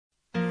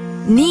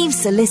Neves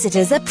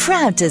Solicitors are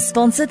proud to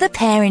sponsor The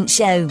Parent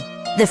Show.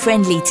 The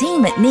friendly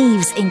team at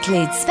Neves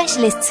includes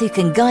specialists who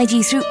can guide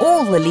you through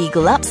all the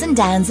legal ups and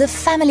downs of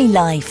family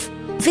life.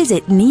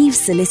 Visit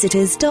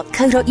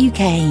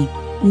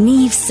nevesolicitors.co.uk.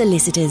 Neves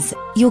Solicitors,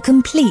 your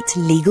complete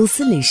legal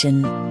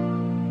solution.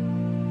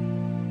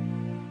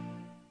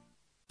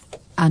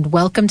 And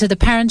welcome to The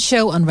Parent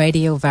Show on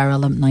Radio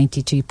Verulam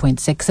 92.6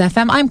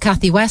 FM. I'm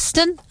Kathy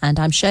Weston. And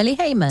I'm Shirley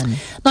Heyman.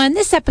 Now, in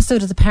this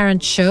episode of The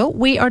Parent Show,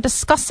 we are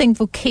discussing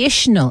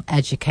vocational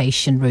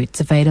education routes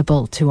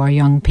available to our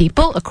young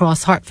people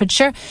across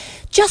Hertfordshire.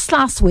 Just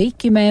last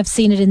week, you may have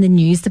seen it in the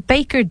news, the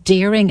Baker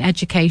Deering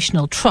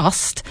Educational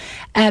Trust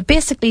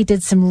basically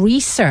did some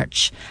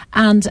research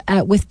and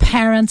with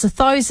parents,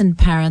 1,000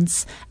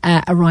 parents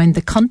around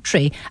the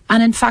country.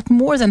 And in fact,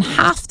 more than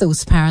half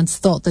those parents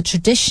thought the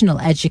traditional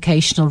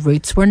educational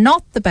routes were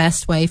not the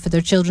best way for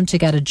their children to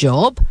get a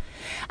job.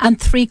 And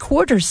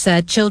 3/4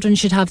 said children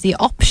should have the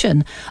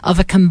option of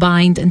a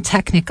combined and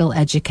technical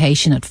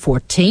education at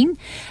 14.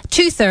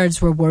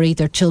 2/3 were worried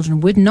their children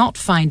would not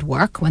find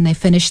work when they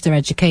finished their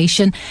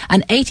education,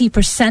 and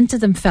 80% of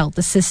them felt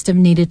the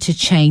system needed to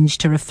change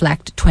to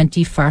reflect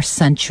 21st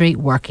century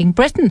working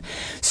Britain.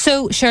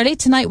 So, Shirley,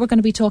 tonight we're going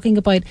to be talking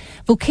about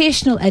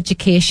vocational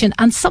education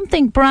and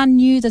something brand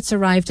new that's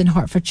arrived in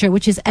Hertfordshire,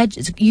 which is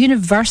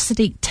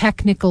University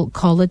Technical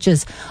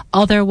Colleges,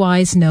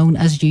 otherwise known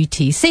as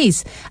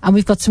UTCs. And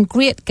we've got some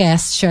great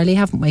guests, Shirley,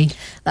 haven't we?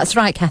 That's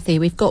right, Kathy.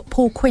 We've got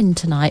Paul Quinn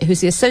tonight,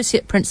 who's the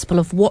Associate Principal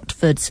of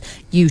Watford's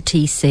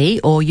UTC,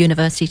 or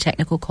University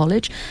Technical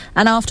College.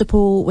 And after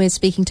Paul, we're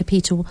speaking to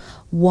Peter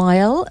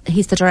Weil.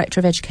 He's the Director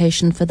of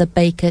Education for the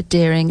Baker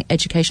Deering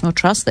Educational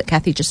Trust that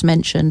Kathy just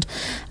mentioned.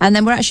 And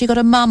then we're actually got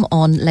a mum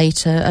on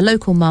later, a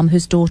local mum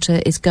whose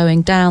daughter is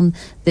going down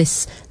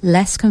this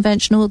less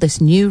conventional,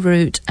 this new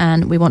route,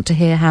 and we want to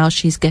hear how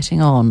she's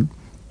getting on.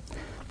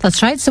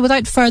 That's right. So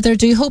without further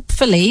ado,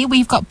 hopefully,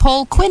 we've got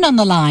Paul Quinn on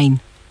the line.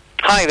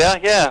 Hi there.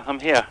 Yeah, I'm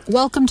here.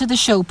 Welcome to the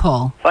show,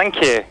 Paul.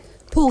 Thank you.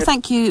 Paul,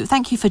 thank you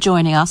for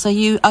joining us. Are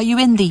you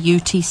in the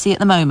UTC at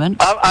the moment?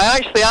 I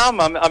actually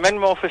am. I'm in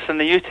my office in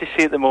the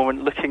UTC at the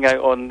moment, looking out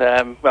on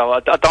a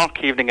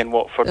dark evening in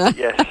Watford.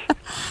 Yes.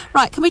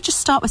 Right. Can we just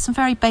start with some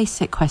very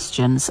basic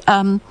questions?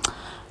 What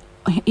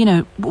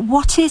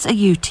is a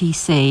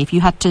UTC? If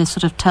you had to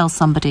sort of tell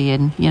somebody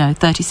in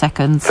 30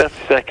 seconds. 30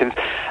 seconds.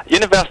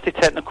 University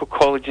Technical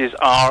Colleges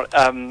are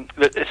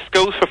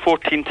schools for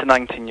 14 to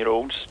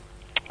 19-year-olds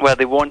where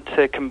they want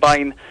to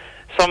combine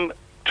some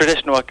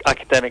traditional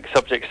academic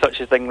subjects such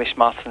as English,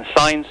 Maths and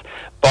Science,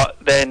 but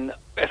then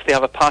if they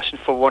have a passion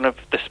for one of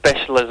the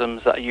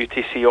specialisms that a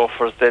UTC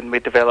offers, then we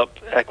develop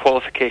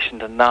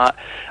qualifications in that,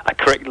 a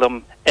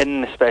curriculum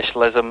in the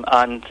specialism,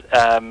 and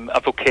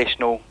a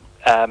vocational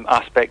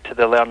aspect to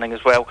the learning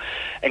as well,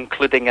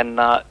 including in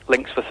that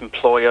links with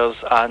employers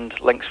and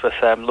links with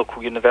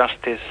local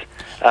universities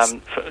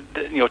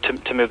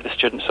to move the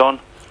students on.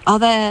 Are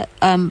there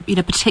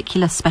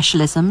particular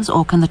specialisms,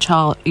 or can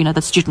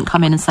the student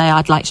come in and say,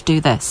 I'd like to do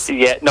this?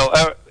 Yeah, no,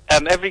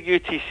 every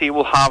UTC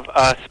will have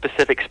a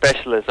specific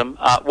specialism.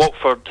 At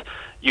Watford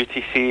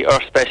UTC, our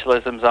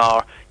specialisms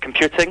are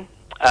computing,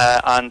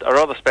 and our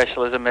other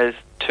specialism is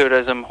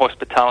tourism,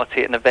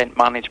 hospitality and event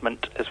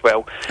management as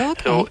well. Okay.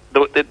 So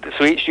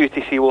each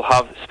UTC will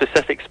have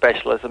specific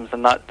specialisms,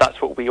 and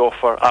that's what we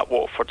offer at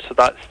Watford. So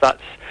that's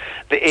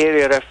the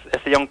area.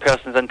 If the young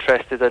person's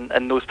interested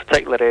in those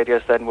particular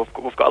areas, then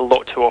we've got a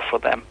lot to offer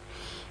them.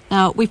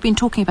 Now, we've been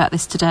talking about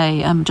this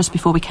today, just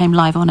before we came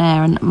live on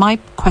air, and my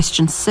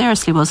question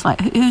seriously was,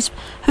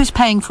 who's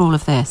paying for all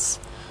of this?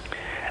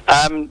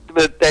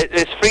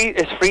 It's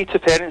free to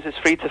parents, it's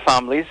free to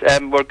families.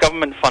 We're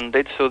government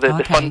funded, so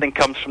the funding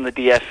comes from the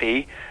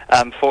DFE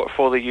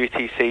for the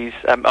UTCs,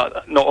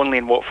 not only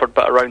in Watford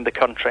but around the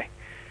country.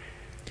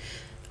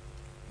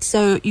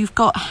 So you've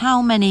got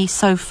how many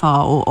so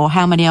far, or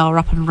how many are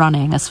up and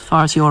running as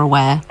far as you're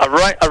aware?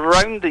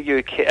 Around the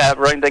UK,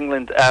 around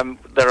England,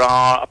 there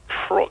are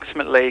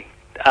approximately,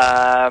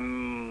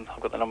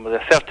 I've got the number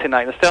there,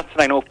 39. There's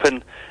 39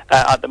 open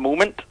at the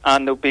moment,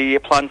 and there'll be a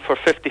plan for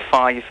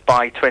 55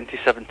 by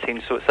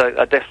 2017. So it's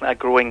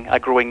definitely a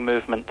growing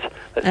movement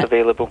that's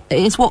available.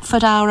 Is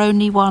Watford our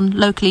only one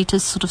locally to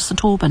sort of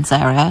St Albans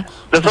area?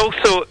 There's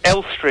also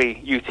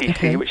Elstree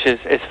UTC, which is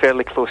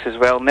fairly close as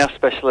well. And their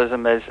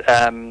specialism is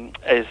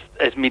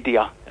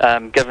media.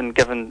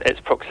 Given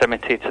its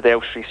proximity to the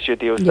Elstree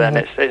studios, then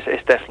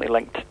it's definitely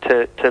linked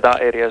to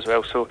that area as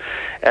well. So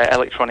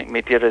electronic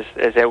media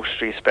is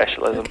Elstree's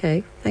specialism.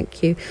 Okay,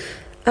 thank you.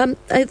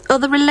 Are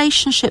the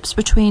relationships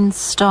between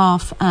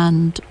staff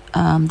and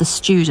the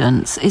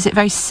students, is it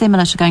very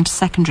similar to going to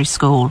secondary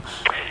school?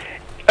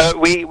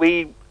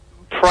 We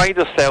pride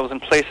ourselves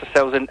and place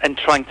ourselves in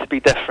trying to be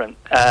different,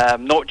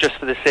 not just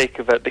for the sake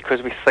of it,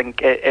 because we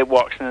think it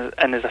works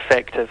and is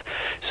effective.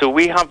 So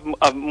we have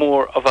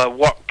more of a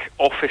work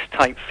office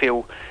type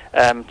feel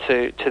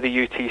to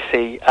the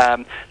UTC.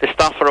 The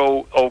staff are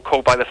all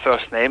called by their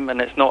first name,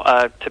 and it's not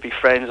to be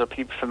friends or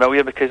people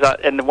familiar, because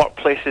that in the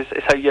workplace is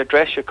how you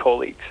address your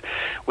colleagues.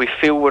 We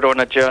feel we're on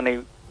a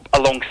journey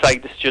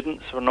alongside the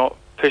students. We're not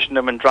pushing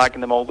them and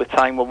dragging them all the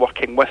time. We're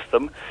working with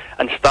them,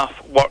 and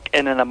staff work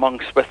in and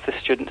amongst with the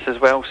students as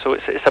well. So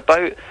it's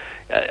about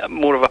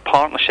more of a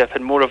partnership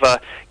and more of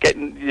a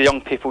getting the young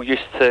people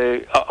used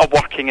to a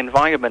working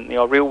environment,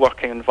 a real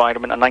working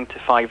environment, a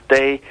 9-to-5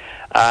 day,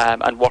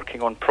 and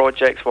working on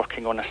projects,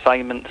 working on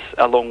assignments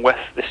along with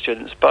the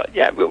students. But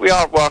yeah, we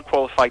are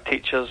qualified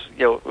teachers.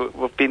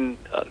 We've been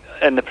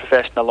in the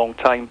profession a long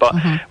time, but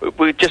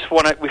we just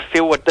we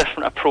feel a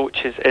different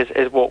approach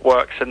is what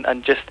works,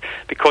 and just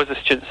because the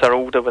students are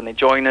older when they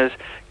join us,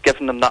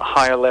 giving them that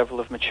higher level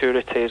of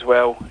maturity as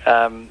well,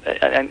 and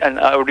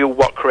a real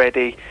work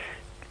ready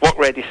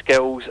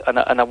skills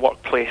and a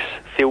workplace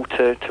feel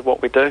to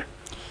what we do.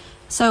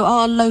 So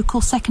are local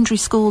secondary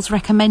schools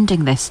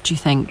recommending this, do you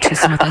think, to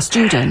some of their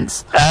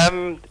students? I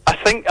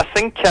think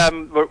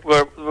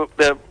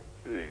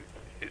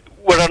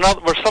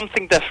we're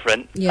something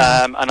different,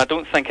 and I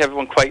don't think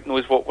everyone quite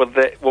knows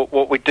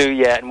what we do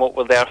yet and what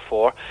we're there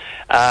for.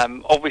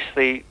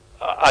 Obviously,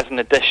 as an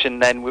addition,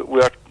 then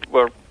we're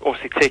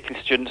obviously taking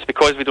students,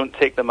 because we don't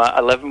take them at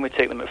 11, we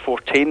take them at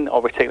 14, or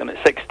we take them at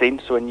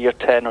 16, so in year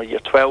 10 or year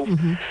 12.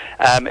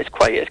 It's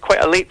quite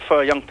a leap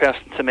for a young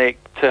person to make,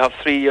 to have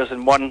 3 years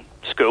in one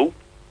school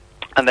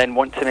and then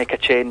want to make a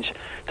change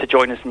to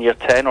join us in year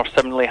 10, or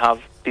similarly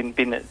have been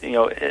in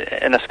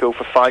a school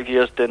for 5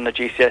 years doing their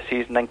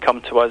GCSEs and then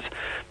come to us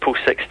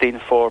post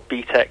 16 for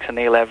BTECs and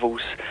A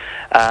levels.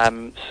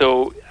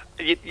 So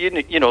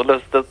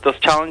there's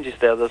challenges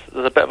there. There's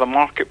a bit of a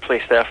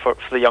marketplace there for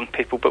the young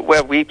people. But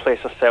where we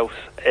place ourselves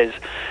is,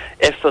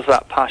 if there's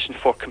that passion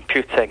for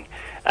computing,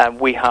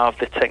 we have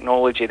the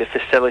technology, the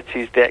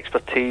facilities, the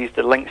expertise,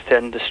 the links to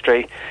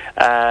industry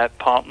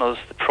partners,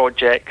 the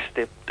projects,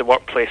 the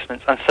work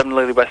placements, and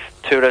similarly with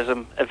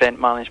tourism, event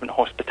management,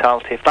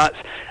 hospitality. If that's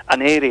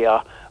an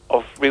area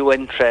of real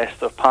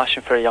interest or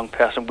passion for a young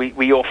person,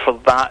 we offer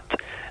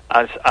that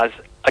as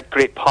a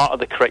great part of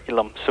the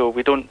curriculum. So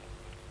we don't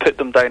put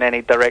them down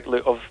any direct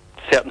route of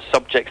certain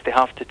subjects they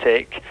have to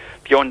take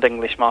beyond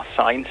English, Maths,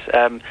 Science.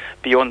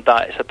 Beyond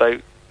that, it's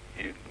about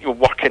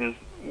working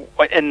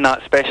in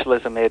that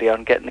specialism area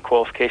and getting the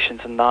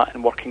qualifications in that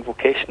and working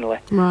vocationally.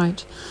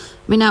 Right.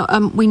 I mean, now,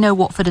 we know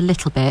Watford a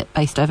little bit,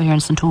 based over here in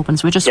St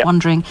Albans. We're just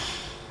wondering,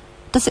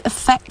 does it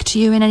affect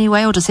you in any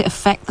way, or does it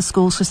affect the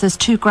schools? Because there's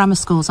 2 grammar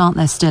schools, aren't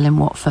there, still in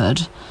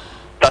Watford?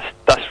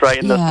 That's right,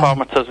 and there's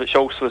Parmeters, which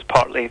also is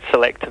partly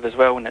selective as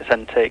well in its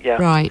intake,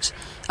 Right.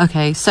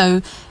 Okay,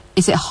 so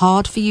is it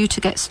hard for you to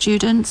get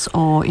students,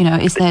 or,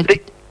 is there...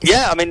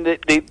 I mean,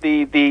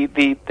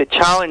 the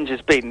challenge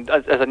has been,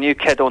 as a new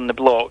kid on the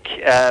block,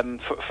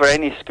 for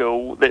any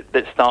school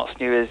that starts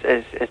new,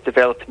 is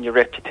developing your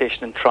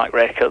reputation and track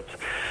record.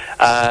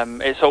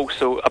 It's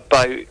also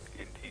about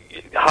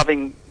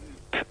having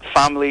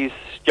families,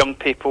 young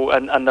people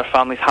and their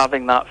families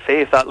having that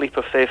faith, that leap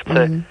of faith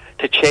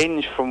to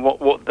change from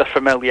what their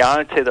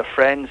familiarity, their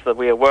friends, their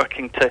way of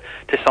working to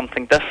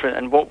something different.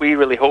 And what we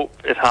really hope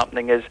is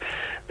happening is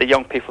the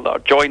young people that are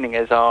joining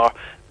us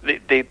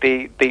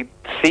they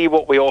see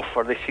what we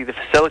offer, they see the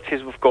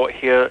facilities we've got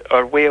here,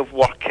 our way of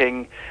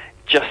working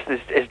just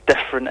is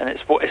different, and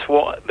it's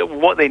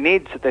what they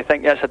need. They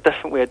think it's a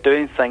different way of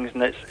doing things,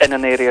 and it's in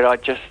an area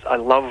I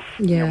love.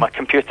 My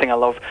computing, I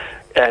love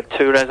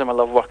tourism, I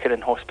love working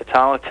in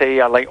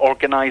hospitality, I like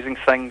organising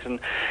things,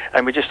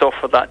 and we just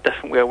offer that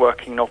different way of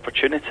working and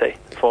opportunity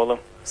for them.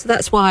 So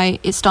that's why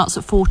it starts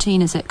at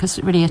 14, is it? Because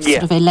really it's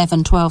sort of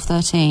 11, 12,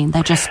 13.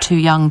 They're just too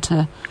young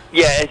to...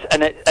 Yeah,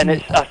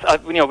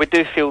 we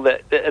do feel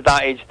that at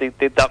that age,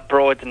 that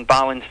broad and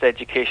balanced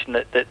education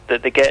that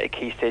they get at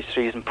Key Stage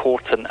 3 is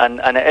important.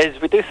 And it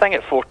is, we do think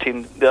at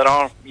 14, there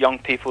are young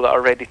people that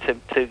are ready to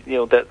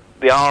that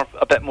they are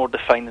a bit more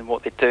defined in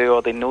what they do,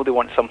 or they know they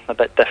want something a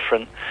bit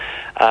different.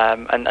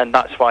 And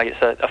that's why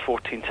it's a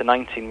 14 to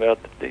 19 where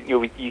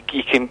you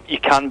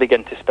can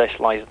begin to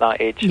specialise at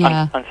that age,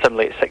 and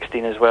similarly at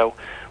 16 as well,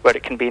 where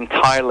it can be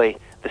entirely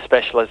the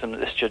specialism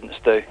that the students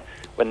do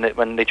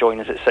when they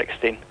join us at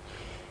 16.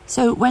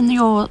 So when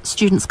your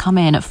students come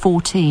in at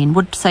 14,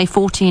 would say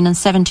 14 and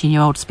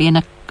 17-year-olds be in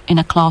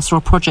a class or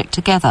a project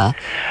together?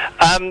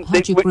 How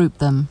do you group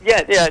them?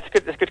 Yeah,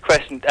 it's a good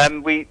question.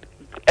 We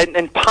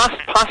in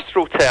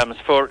pastoral terms,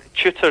 for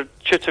tutor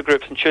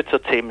groups and tutor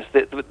teams,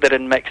 they're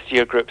in mixed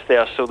year groups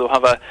there. So they'll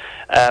have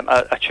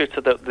a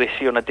tutor that they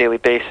see on a daily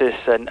basis,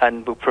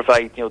 and will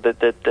provide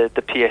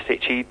the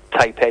PSHE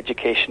type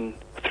education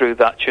through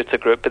that tutor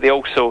group. But they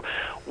also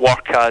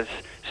work as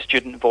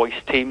student voice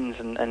teams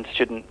and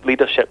student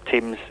leadership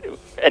teams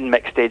in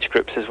mixed age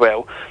groups as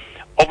well.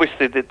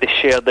 Obviously, they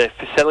share the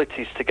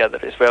facilities together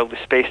as well,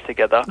 the space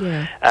together.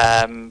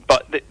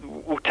 But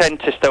we'll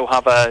tend to still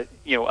have a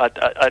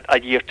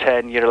year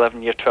 10, year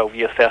 11, year 12,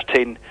 year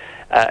 13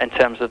 in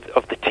terms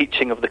of the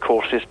teaching of the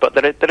courses. But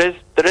there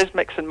is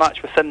mix and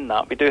match within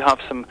that. We do have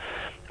some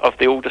of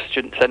the older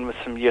students in with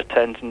some year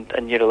 10s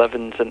and year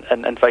 11s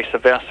and vice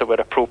versa where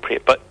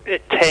appropriate. But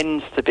it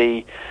tends to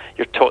be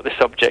you're taught the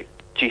subject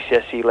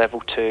GCSE level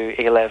 2,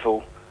 A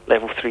level,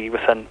 level 3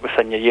 within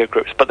your year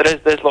groups. But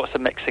there's lots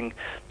of mixing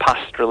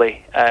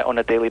pastorally on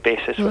a daily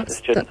basis with the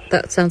students.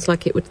 That sounds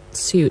like it would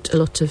suit a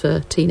lot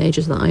of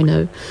teenagers that I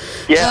know.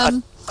 Yeah.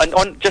 And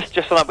on just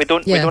on that, we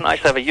don't actually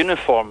have a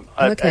uniform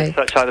as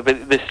such either.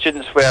 But the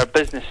students wear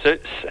business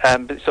suits,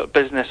 sort of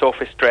business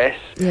office dress,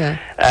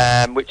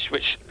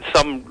 which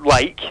some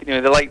like.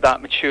 They like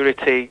that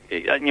maturity,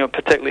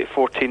 particularly at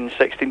 14 and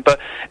 16. But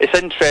it's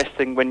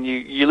interesting when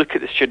you look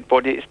at the student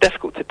body. It's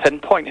difficult to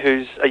pinpoint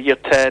who's a year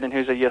 10 and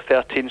who's a year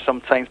 13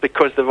 sometimes,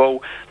 because they've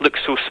all look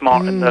so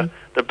smart in their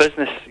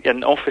business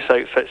and office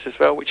outfits as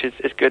well, which is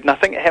good. And I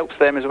think it helps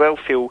them as well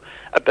feel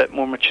a bit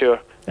more mature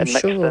and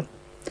mixed in.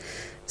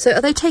 So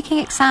are they taking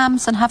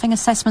exams and having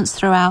assessments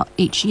throughout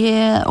each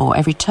year or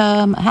every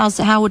term?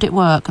 How would it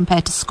work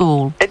compared to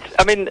school?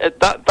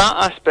 That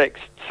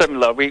aspect's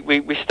similar.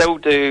 We still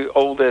do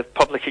all the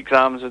public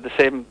exams with the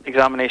same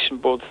examination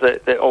boards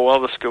that all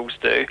other schools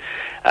do.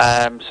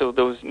 So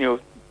those,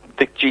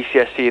 the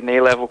GCSE and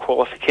A-level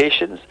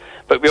qualifications.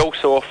 But we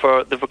also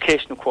offer the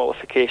vocational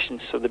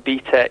qualifications, so the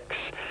BTECs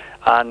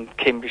and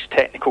Cambridge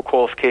technical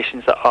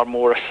qualifications that are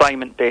more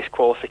assignment-based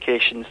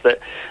qualifications that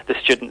the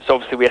students,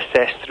 obviously we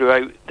assess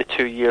throughout the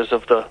 2 years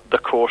of the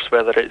course,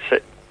 whether it's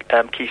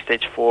at Key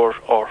Stage 4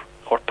 or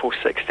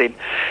post-16.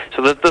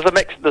 So there's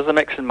a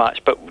mix and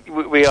match, but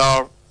we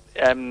are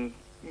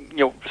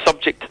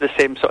subject to the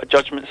same sort of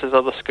judgments as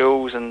other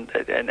schools and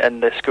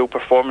the school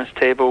performance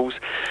tables,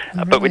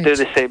 but we do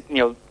the same,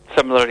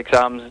 similar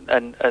exams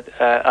and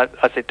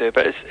as they do,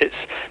 but it's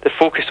the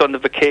focus on the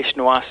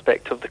vocational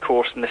aspect of the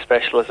course and the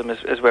specialism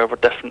is where we're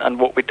different, and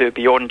what we do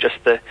beyond just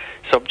the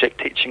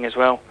subject teaching as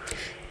well.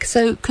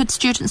 So could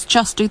students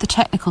just do the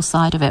technical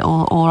side of it,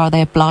 or are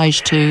they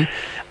obliged to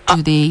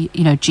do the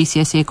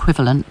GCSE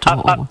equivalent? At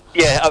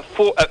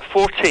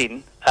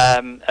 14.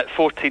 At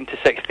 14 to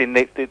 16,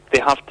 they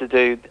have to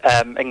do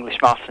English,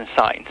 Maths and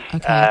Science.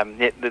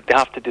 Okay. They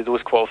have to do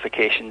those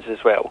qualifications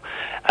as well.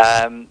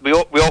 We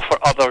offer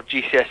other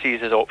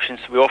GCSEs as options.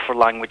 So we offer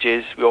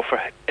languages, we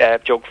offer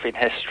geography and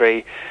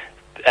history,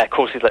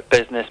 courses like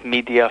business,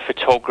 media,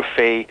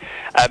 photography,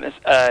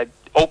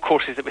 all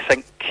courses that we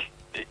think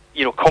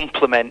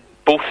complement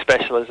both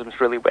specialisms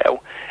really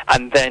well.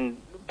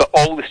 But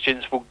all the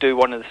students will do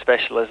one of the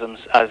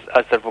specialisms as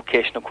their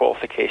vocational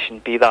qualification,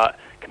 be that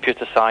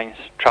computer science,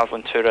 travel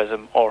and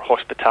tourism, or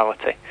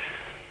hospitality.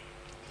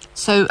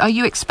 So are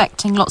you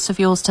expecting lots of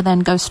yours to then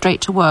go straight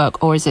to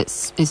work, or is it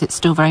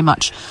still very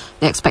much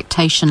the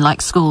expectation,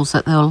 like schools,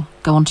 that they'll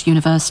go on to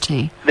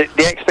university?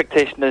 The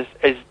expectation is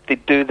they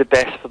do the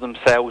best for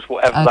themselves,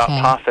 whatever that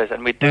path is,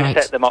 and we do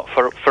set them up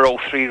for all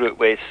three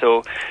routeways.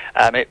 So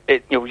we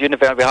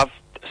have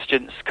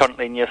students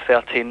currently in year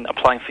 13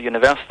 applying for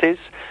universities.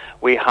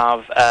 We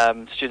have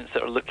students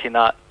that are looking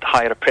at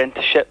higher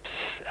apprenticeships,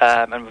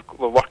 and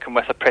we're working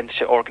with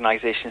apprenticeship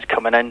organisations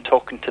coming in,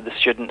 talking to the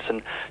students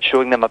and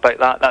showing them about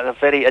that. That's a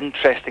very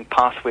interesting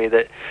pathway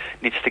that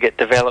needs to get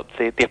developed,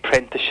 the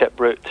apprenticeship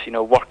route,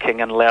 working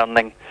and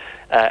learning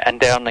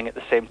and earning at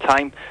the same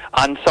time.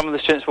 And some of the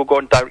students will go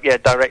on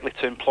directly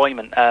to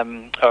employment.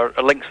 Our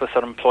links with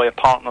our employer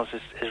partners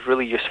is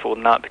really useful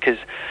in that, because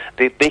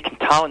they can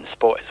talent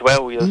spot as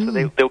well. So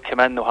they'll come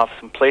in, they'll have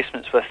some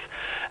placements with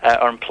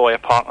our employer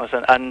partners,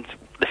 and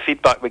the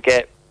feedback we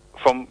get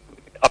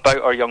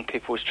about our young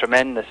people is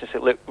tremendous. Is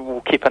that, look,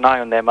 we'll keep an eye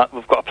on them.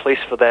 We've got a place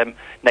for them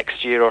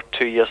next year or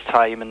 2 years'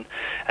 time, and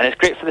it's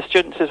great for the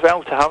students as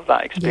well to have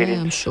that experience.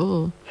 Yeah, I'm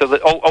sure. So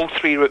that all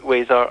three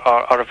route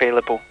are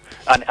available,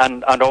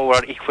 and all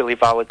are equally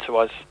valid to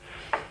us.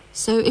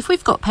 So if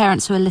we've got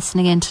parents who are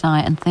listening in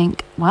tonight and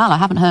think, well, I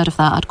haven't heard of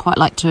that, I'd quite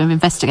like to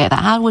investigate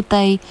that, how would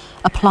they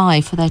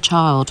apply for their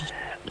child?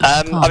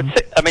 I would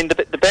say,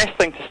 the best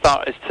thing to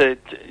start is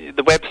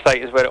the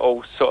website is where it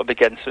all sort of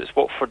begins. So it's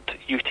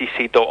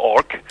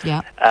watfordutc.org.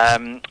 Yeah.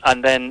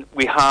 And then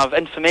we have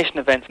information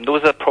events, and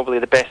those are probably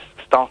the best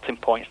starting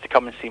points to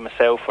come and see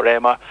myself or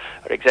Emma,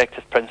 our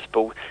executive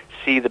principal,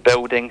 see the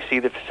building, see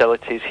the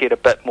facilities, hear a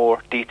bit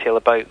more detail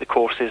about the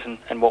courses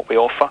and what we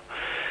offer.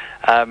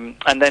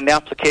 And then the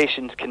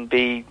applications can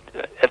be,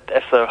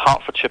 if they're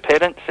Hertfordshire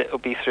parents, it will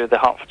be through the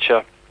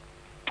Hertfordshire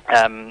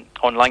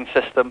online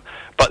system,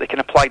 but they can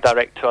apply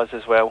direct to us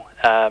as well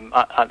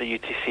at the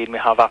UTC, and we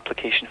have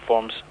application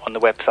forms on the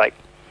website.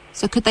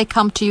 So could they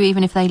come to you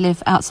even if they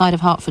live outside of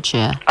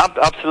Hertfordshire?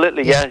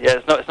 Absolutely, yeah.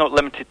 It's not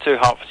limited to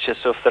Hertfordshire.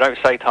 So if they're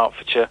outside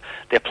Hertfordshire,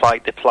 they apply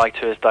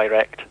to us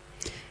direct.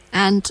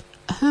 And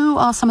who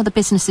are some of the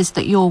businesses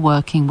that you're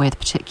working with,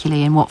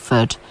 particularly in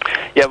Watford?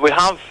 Yeah, we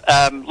have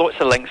lots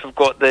of links. We've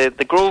got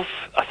the Grove,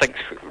 I think,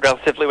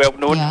 relatively well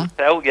known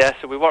hotel. Yeah,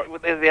 so we work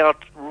with them. They are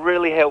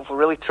really helpful,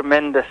 really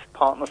tremendous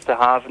partners to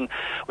have, and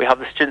we have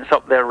the students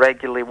up there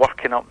regularly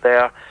working up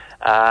there.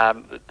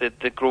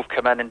 The Grove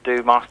come in and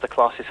do master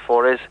classes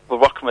for us. We're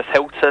working with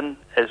Hilton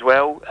as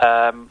well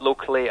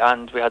locally,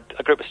 and we had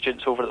a group of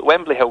students over at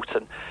Wembley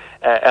Hilton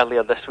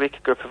earlier this week.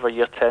 A group of our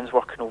year 10s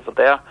working over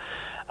there.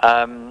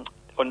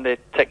 On the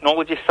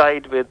technology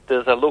side,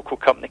 there's a local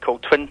company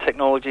called Twin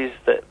Technologies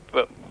that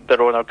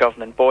their own our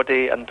governing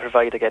body and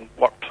provide, again,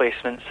 work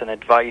placements and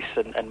advice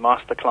and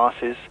master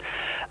classes.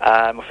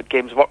 We've had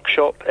Games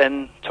Workshop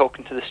in,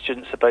 talking to the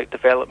students about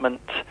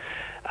development.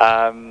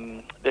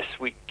 This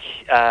week,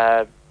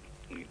 our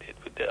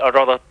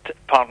other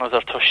partners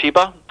are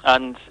Toshiba,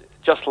 and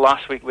just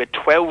last week we had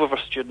 12 of our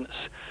students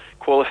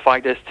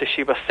qualified as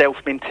Toshiba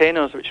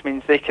self-maintainers, which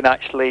means they can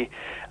actually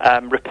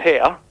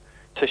repair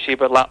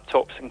Toshiba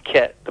laptops and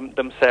kit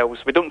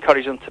themselves. We don't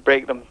encourage them to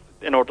break them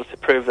in order to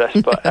prove this,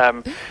 but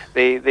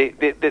they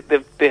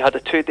had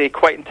a 2-day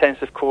quite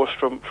intensive course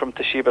from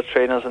Toshiba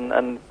trainers,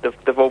 and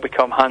they've all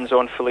become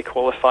hands-on, fully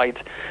qualified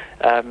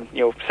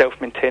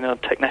self-maintainer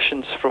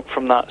technicians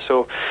from that.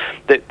 So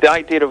the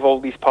idea of all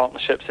these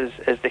partnerships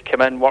is they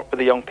come in, work with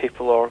the young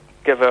people, or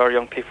give our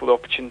young people the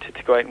opportunity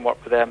to go out and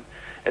work with them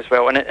as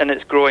well, and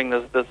it's growing.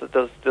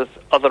 There's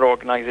other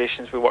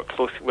organisations we work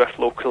closely with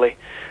locally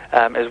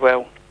as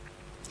well.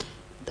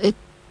 It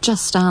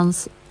just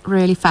sounds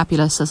really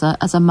fabulous as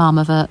a mum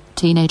of a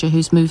teenager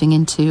who's moving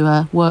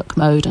into work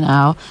mode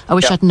now. I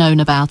wish I'd known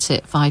about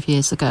it 5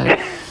 years ago.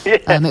 Yeah.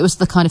 It was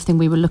the kind of thing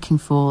we were looking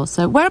for.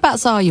 So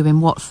whereabouts are you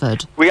in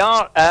Watford? We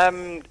are.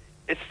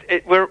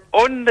 We're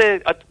on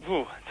the. It's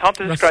hard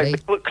to describe.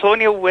 The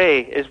Colonial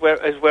Way is where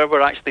we're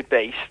actually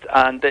based,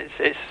 and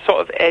it's sort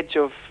of edge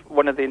of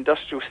one of the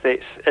industrial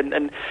estates,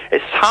 and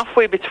it's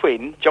halfway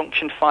between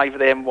Junction 5 of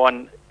the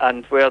M1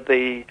 and where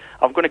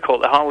I'm going to call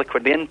it the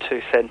Harlequin, the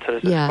Into Centre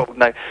as it's called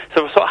now.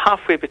 So we're sort of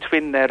halfway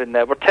between there and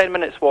there. We're 10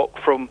 minutes walk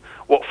from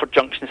Watford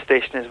Junction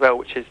Station as well,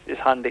 which is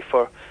handy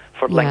for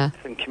links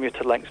and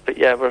commuter links. But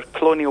we're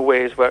Colonial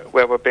Way is where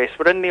we're based.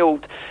 We're in the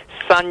old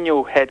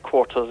Sanyo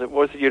headquarters. It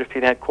was the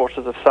European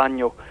headquarters of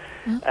Sanyo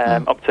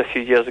up to a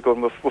few years ago,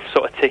 and we've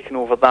sort of taken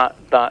over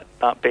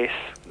that base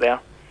there.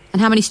 And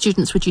how many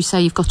students would you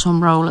say you've got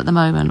on roll at the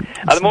moment?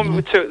 At the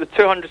moment, the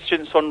 200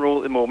 students on roll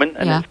at the moment,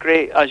 and it's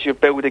great as you're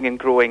building and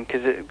growing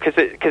because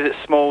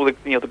it's small.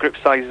 The group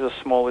sizes are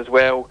small as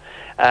well,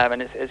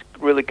 and it's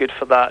really good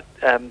for that.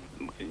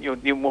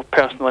 More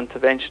personal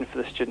intervention for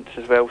the students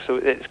as well. So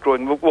it's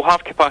growing. We'll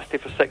have capacity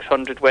for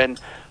 600 when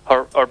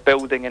our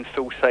building and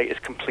full site is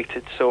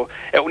completed. So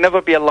it will never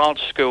be a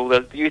large school.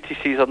 The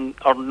UTCs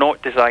are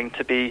not designed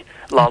to be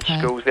large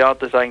schools. They are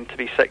designed to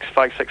be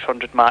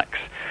 600 max.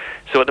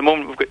 So at the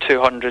moment we've got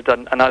 200,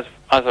 and as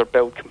our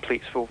build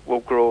completes, we'll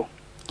grow.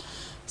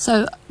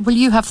 So will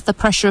you have the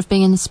pressure of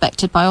being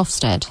inspected by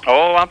Ofsted?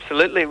 Oh,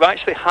 absolutely. We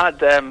actually had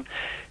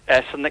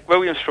so Nick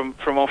Williams from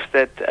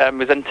Ofsted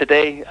was in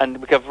today, and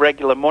we have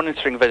regular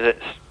monitoring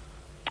visits.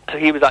 So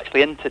he was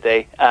actually in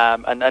today,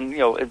 and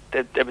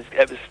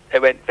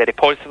it went very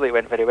positively. It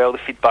went very well. The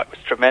feedback was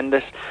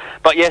tremendous.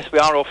 But yes, we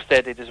are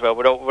Ofsteded as well.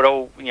 We're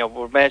all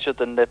we're measured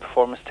in the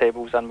performance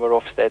tables, and we're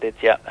Ofsteded.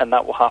 Yeah, and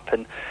that will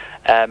happen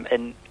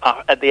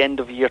at the end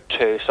of year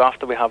 2. So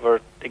after we have our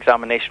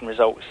examination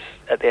results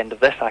at the end of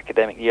this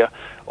academic year,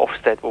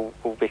 Ofsted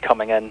will be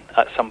coming in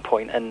at some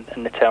point in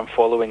the term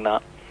following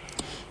that.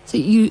 So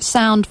you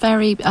sound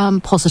very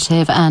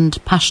positive and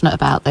passionate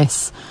about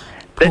this,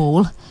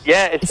 Paul.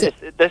 This is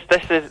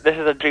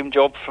a dream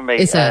job for me.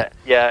 Is it?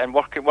 And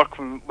working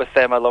with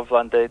Emma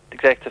Loveland, the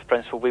executive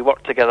principal, we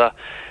worked together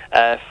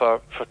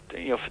for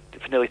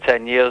nearly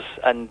 10 years,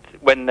 and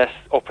when this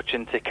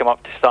opportunity came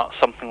up to start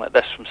something like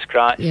this from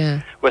scratch,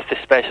 with the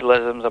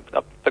specialisms,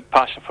 a big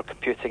passion for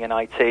computing and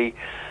IT,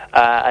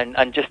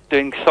 and just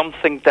doing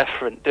something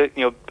different,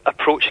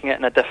 approaching it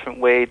in a different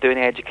way, doing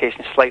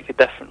education slightly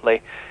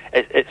differently.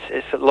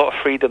 It's a lot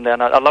of freedom there,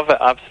 and I love it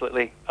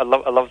absolutely. I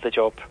love the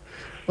job.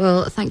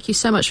 Well, thank you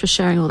so much for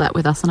sharing all that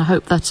with us, and I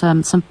hope that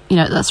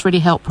that's really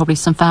helped probably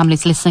some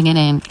families listening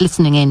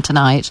in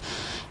tonight.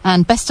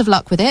 And best of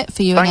luck with it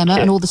for you and Emma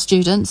and all the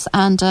students.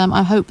 And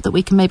I hope that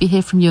we can maybe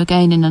hear from you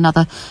again in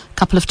another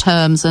couple of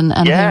terms and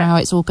hear how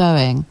it's all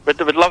going.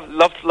 But I would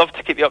love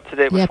to keep you up to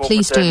date with what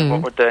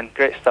we're doing.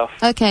 Great stuff.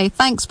 Okay,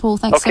 thanks, Paul.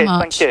 Thanks so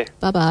much. Thank you.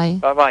 Bye-bye.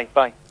 Bye-bye.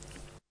 Bye.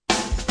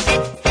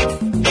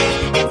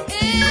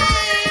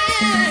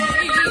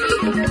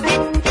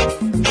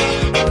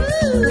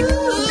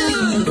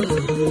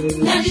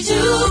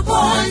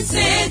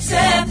 92.6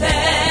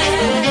 FM.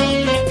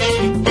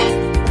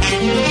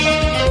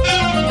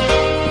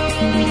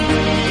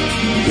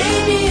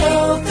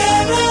 Radio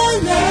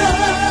Verona.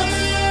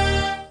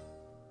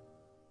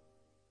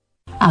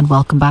 And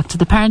welcome back to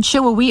the Parent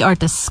Show, where we are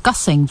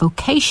discussing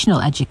vocational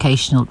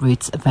educational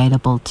routes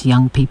available to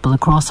young people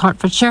across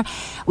Hertfordshire.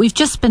 We've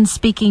just been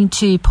speaking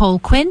to Paul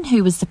Quinn,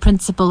 who was the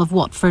principal of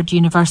Watford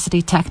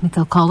University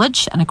Technical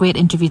College, and a great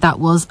interview that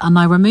was. And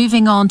now we're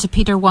moving on to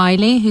Peter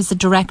Wiley, who's the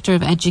Director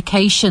of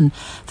Education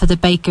for the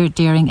Baker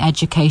Deering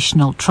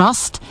Educational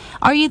Trust.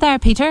 Are you there,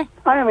 Peter?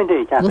 I am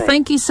indeed, Kathy. Well,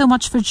 thank you so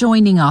much for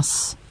joining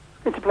us.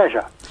 It's a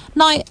pleasure.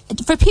 Now,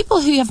 for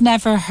people who have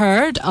never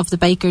heard of the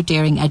Baker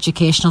Deering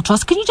Educational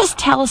Trust, can you just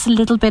tell us a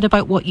little bit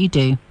about what you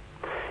do?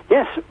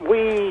 Yes,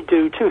 we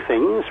do two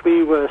things.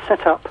 We were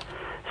set up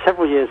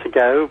several years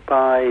ago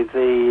by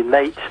the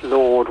late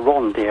Lord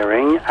Ron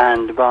Deering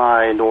and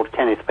by Lord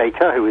Kenneth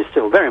Baker, who is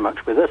still very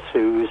much with us,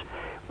 who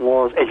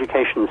was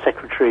Education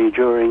Secretary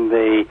during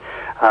the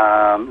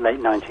late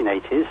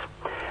 1980s.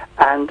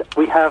 And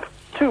we have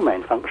two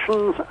main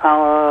functions.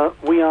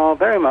 We are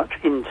very much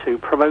into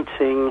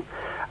promoting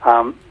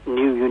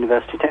new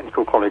university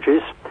technical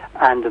colleges,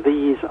 and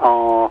these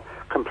are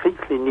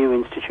completely new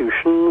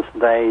institutions.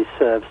 They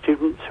serve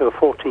students who are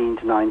 14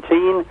 to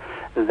 19.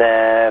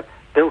 They're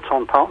built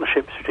on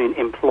partnerships between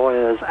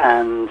employers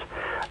and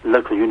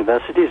local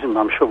universities, and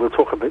I'm sure we'll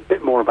talk a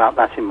bit more about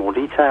that in more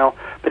detail.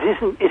 But it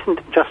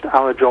isn't just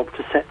our job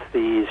to set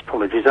these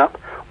colleges up.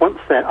 Once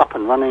they're up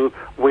and running,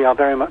 we are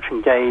very much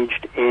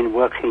engaged in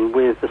working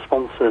with the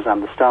sponsors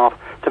and the staff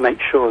to make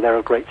sure they're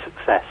a great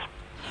success.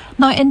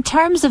 Now, in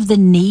terms of the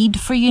need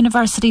for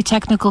university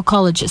technical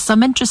colleges,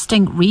 some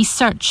interesting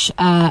research,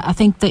 I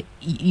think that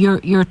your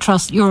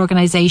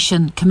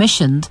organisation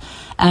commissioned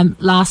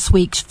last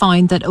week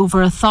found that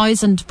over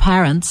 1,000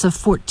 parents of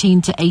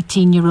 14 to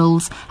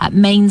 18-year-olds at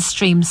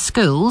mainstream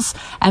schools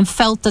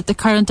felt that the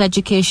current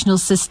educational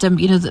system,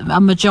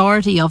 a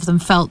majority of them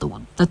felt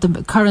that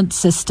the current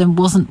system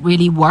wasn't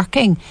really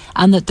working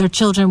and that their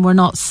children were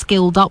not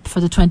skilled up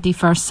for the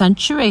 21st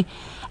century.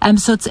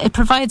 So it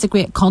provides a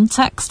great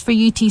context for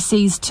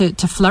UTCs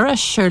to flourish,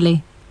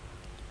 surely.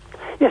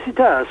 Yes, it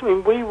does. I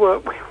mean, we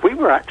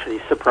were actually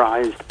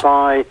surprised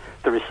by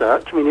the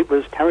research. I mean, it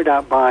was carried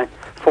out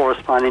for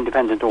us by an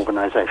independent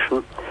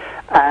organisation,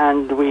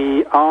 and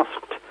we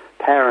asked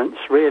parents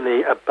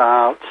really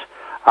about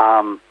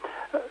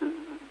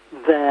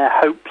their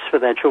hopes for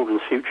their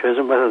children's futures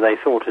and whether they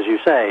thought, as you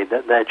say,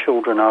 that their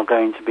children are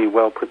going to be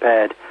well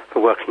prepared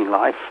for working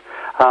life.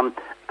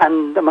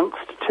 And amongst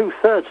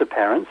 2/3 of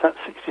parents, that's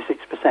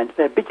 66%,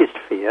 their biggest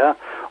fear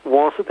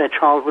was that their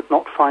child would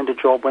not find a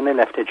job when they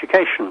left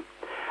education.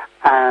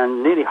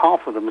 And nearly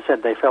half of them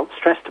said they felt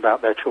stressed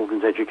about their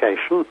children's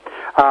education.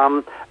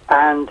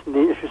 And,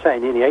 as you say,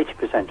 nearly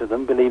 80% of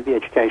them believe the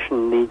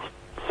education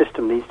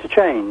system needs to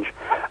change.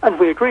 And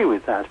we agree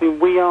with that. I mean,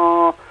 we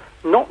are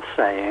not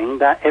saying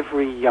that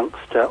every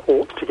youngster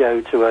ought to go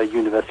to a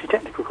university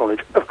technical college.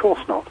 Of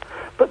course not.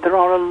 But there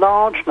are a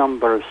large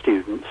number of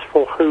students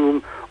for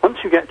whom, once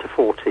you get to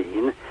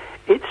 14,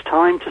 it's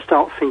time to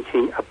start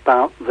thinking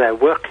about their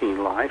working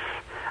life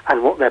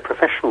and what their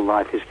professional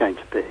life is going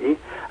to be.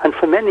 And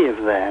for many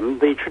of them,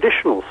 the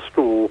traditional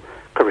school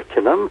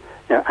curriculum,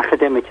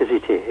 academic as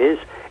it is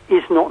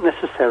not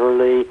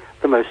necessarily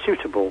the most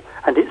suitable.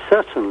 And it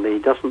certainly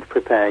doesn't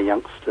prepare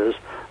youngsters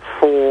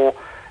for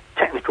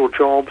technical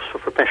jobs, for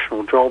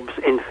professional jobs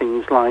in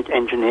things like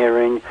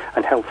engineering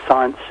and health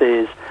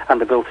sciences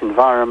and the built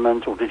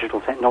environment or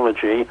digital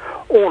technology,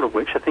 all of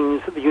which are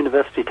things that the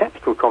university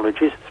technical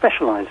colleges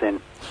specialise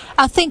in.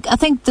 I think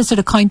the sort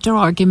of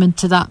counter-argument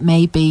to that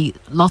may be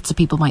lots of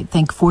people might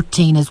think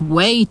 14 is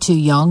way too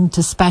young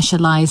to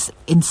specialise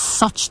in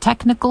such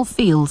technical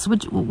fields.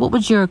 What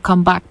would your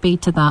comeback be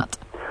to that?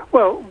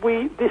 Well,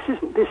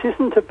 this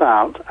isn't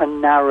about a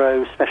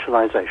narrow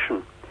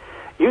specialisation.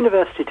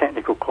 University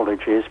technical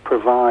colleges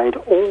provide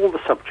all the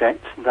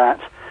subjects that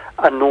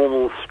a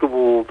normal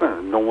school,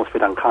 normal's a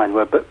bit unkind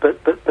word, but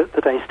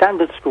that a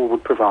standard school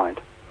would provide.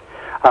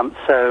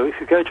 So if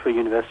you go to a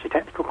university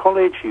technical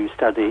college, you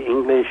study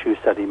English, you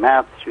study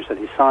maths, you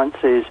study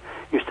sciences,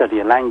 you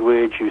study a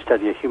language, you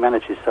study a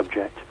humanities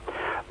subject.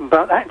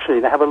 But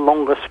actually they have a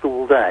longer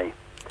school day.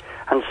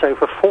 And so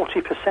for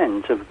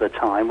 40% of the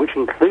time, which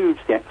includes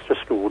the extra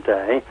school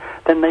day,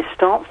 then they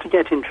start to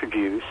get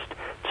introduced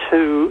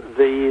to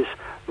these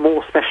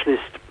more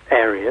specialist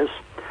areas.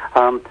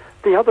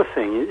 The other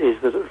thing is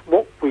that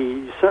what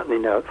we certainly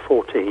know at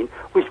 14,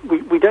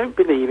 we don't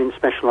believe in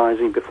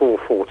specialising before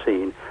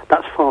 14.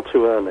 That's far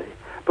too early.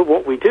 But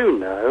what we do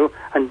know,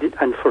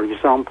 and for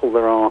example,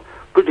 there are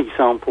good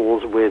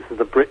examples with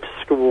the Brit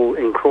School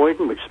in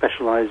Croydon, which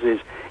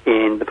specialises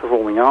in the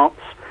performing arts,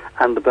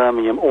 and the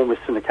Birmingham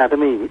Ormiston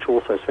Academy, which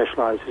also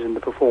specialises in the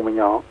performing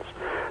arts,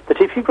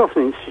 that if you've got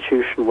an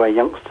institution where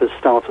youngsters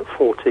start at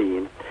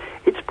 14,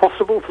 it's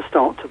possible to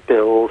start to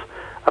build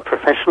a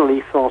professional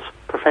ethos,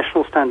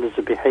 professional standards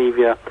of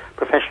behaviour,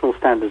 professional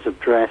standards of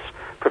dress,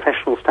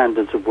 professional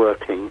standards of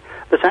working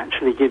that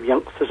actually give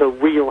youngsters a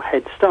real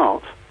head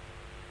start.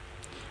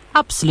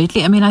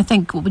 Absolutely. I mean, I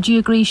think, would you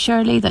agree,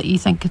 Shirley, that you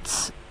think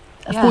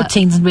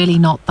 14's really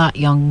not that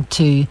young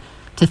to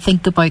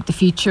think about the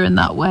future in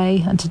that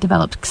way and to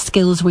develop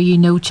skills where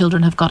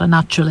children have got a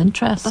natural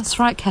interest? That's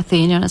right,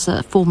 Kathy. And as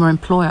a former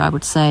employer, I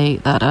would say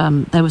that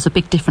there was a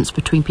big difference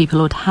between people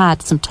who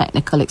had some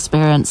technical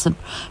experience and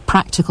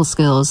practical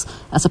skills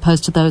as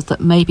opposed to those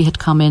that maybe had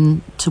come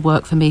in to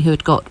work for me who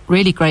had got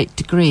really great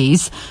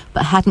degrees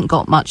but hadn't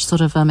got much sort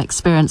of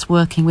experience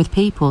working with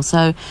people.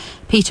 So,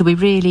 Peter, we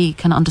really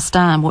can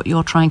understand what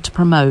you're trying to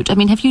promote. I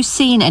mean, have you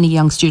seen any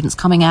young students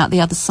coming out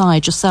the other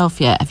side yourself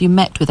yet? Have you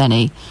met with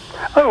any?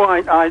 Oh,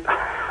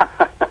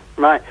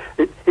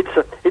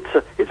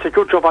 it's a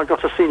good job I've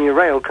got a senior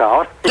rail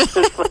card.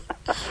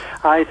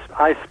 I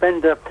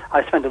spend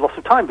a lot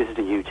of time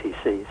visiting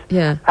UTCs.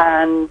 Yeah.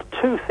 And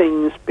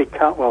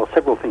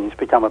several things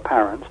become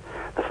apparent.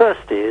 The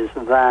first is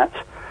that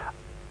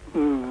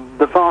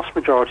the vast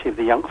majority of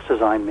the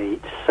youngsters I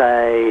meet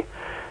say,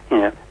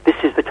 this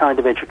is the kind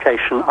of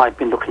education I've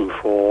been looking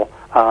for,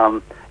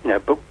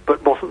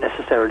 but wasn't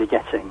necessarily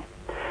getting.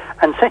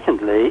 And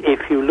secondly,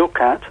 if you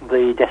look at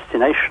the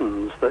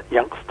destinations that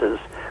youngsters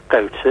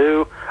go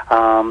to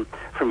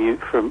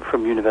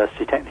from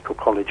university technical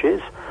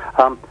colleges,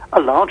 a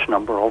large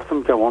number of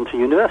them go on to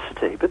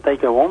university, but they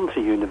go on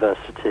to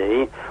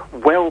university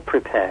well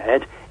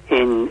prepared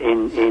in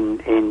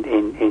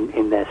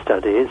their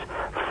studies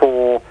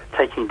for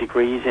taking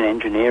degrees in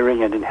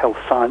engineering and in health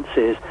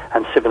sciences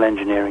and civil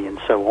engineering and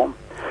so on.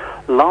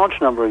 Large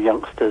number of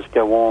youngsters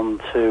go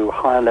on to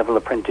higher level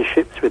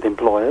apprenticeships with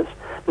employers,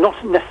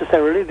 not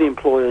necessarily the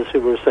employers who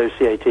were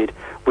associated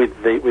with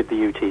the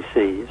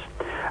UTCs.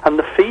 And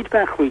the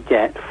feedback we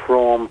get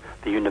from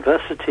the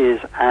universities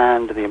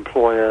and the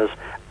employers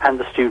and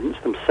the students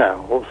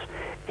themselves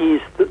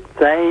is that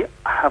they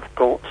have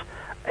got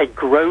a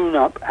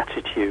grown-up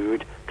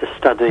attitude to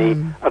study,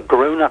 a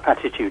grown-up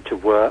attitude to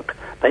work.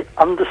 They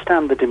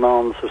understand the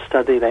demands of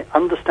study, they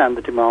understand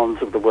the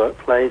demands of the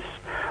workplace,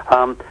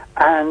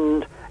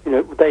 and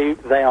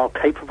they are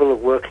capable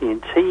of working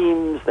in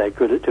teams, they're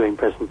good at doing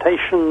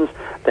presentations,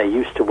 they're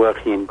used to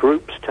working in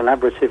groups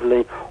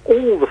collaboratively,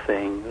 all the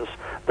things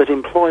that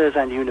employers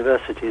and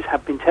universities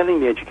have been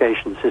telling the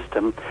education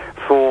system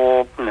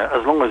for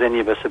as long as any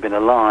of us have been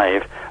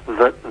alive,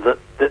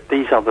 that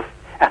these are the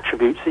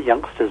attributes that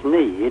youngsters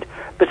need.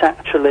 But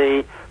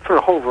actually, for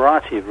a whole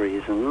variety of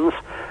reasons,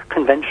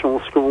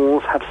 conventional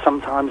schools have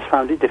sometimes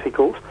found it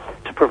difficult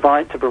to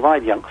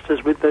provide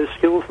youngsters with those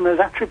skills and those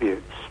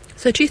attributes.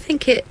 So do you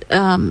think it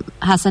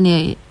has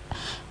any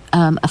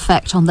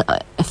effect on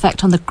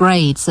the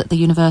grades that the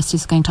university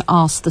is going to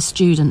ask the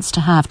students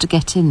to have to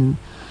get in?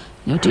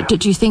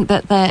 Do you think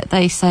that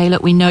they say,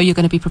 look, we know you're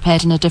going to be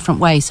prepared in a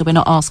different way, so we're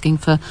not asking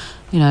for,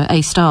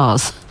 A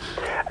stars?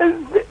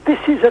 This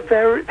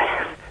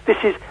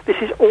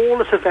is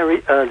all at a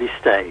very early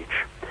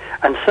stage,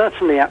 and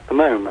certainly at the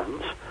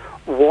moment,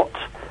 what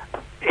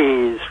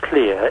is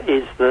clear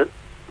is that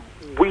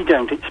we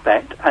don't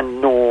expect,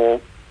 and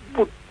nor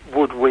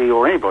would we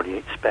or anybody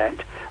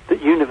expect,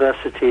 that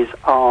universities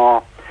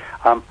are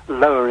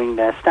lowering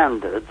their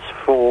standards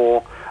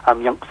for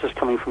youngsters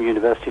coming from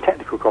university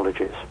technical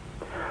colleges.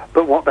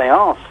 But what they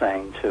are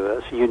saying to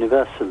us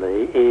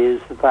universally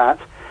is that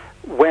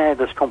where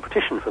there's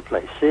competition for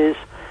places,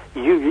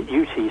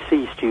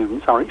 UTC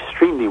students are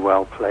extremely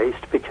well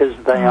placed because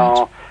they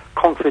are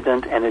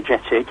confident,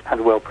 energetic,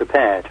 and well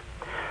prepared.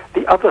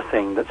 The other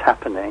thing that's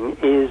happening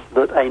is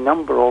that a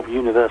number of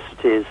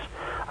universities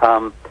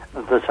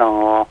that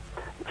are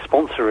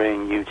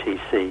sponsoring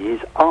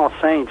UTCs are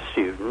saying to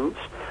students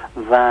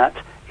that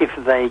if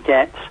they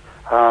get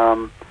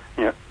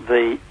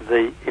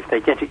if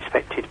they get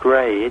expected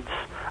grades,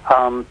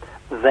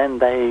 then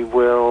they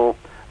will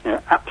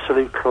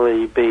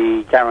absolutely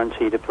be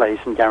guaranteed a place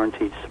and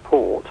guaranteed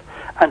support.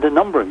 And a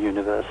number of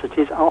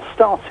universities are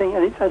starting,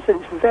 and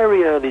it's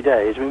very early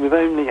days. I mean,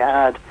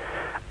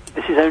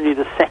 this is only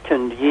the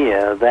second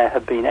year there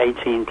have been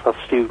 18 plus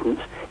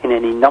students in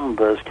any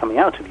numbers coming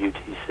out of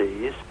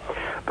UTCs,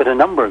 but a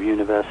number of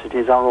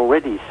universities are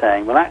already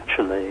saying, well,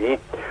 actually,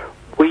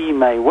 we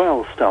may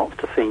well start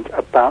to think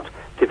about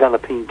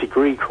developing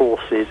degree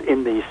courses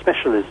in these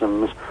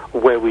specialisms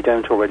where we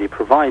don't already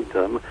provide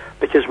them,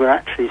 because we're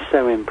actually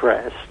so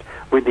impressed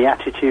with the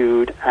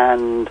attitude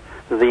and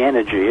the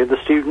energy of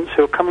the students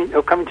who are coming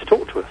to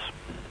talk to us.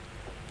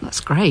 That's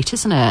great,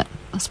 isn't it?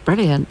 That's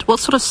brilliant.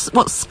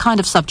 What kind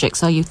of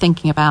subjects are you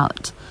thinking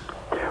about?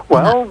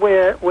 Well,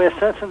 we're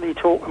certainly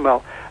talking.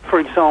 Well, for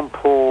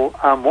example,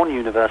 one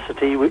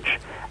university which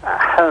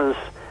has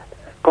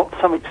got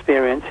some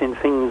experience in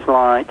things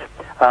like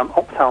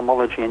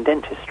ophthalmology and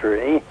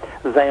dentistry,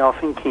 they are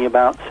thinking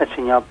about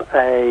setting up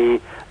a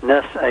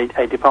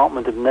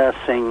department of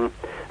nursing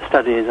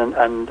studies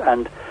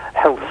and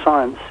health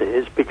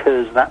sciences,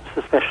 because that's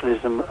the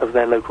specialism of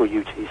their local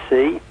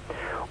UTC.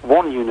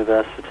 One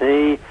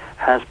university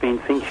has been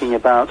thinking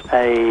about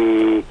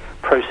a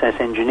process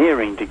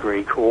engineering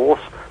degree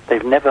course.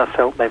 They've never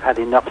felt they've had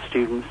enough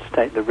students to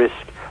take the risk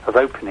of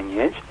opening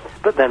it,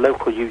 but their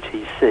local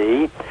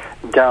UTC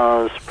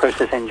does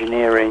process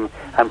engineering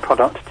and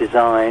product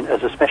design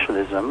as a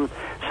specialism.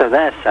 So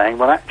they're saying,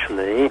 well,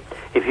 actually,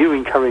 if you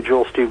encourage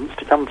your students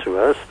to come to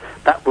us,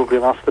 that will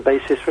give us the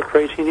basis for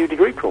creating a new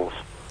degree course.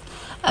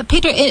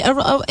 Peter,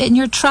 in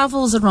your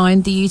travels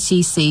around the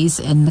UTCs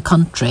in the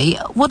country,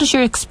 what has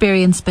your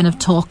experience been of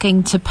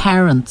talking to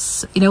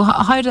parents?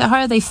 How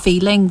are they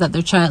feeling that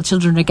their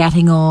children are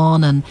getting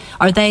on, and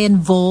are they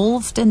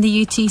involved in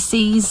the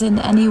UTCs in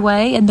any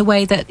way, in the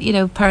way that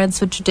parents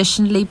would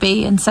traditionally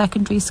be in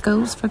secondary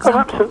schools, for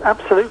example? Oh,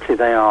 absolutely,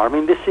 they are. I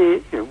mean, this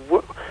is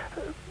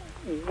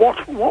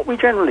what we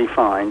generally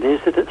find is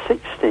that at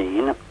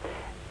 16,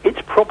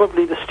 it's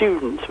probably the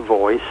student's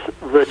voice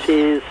that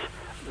is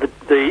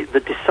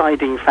the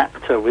deciding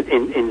factor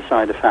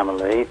inside a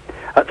family.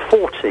 At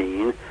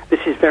 14, this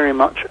is very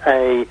much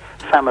a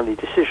family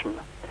decision.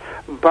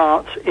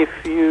 But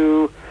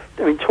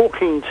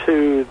talking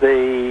to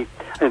the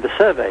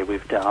survey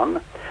we've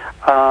done,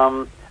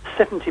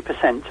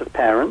 70% of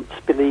parents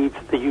believed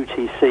that the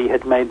UTC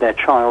had made their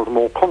child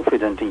more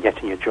confident in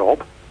getting a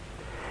job.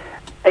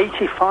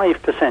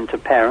 85%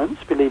 of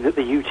parents believed that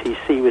the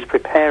UTC was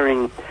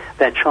preparing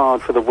their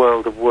child for the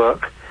world of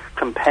work,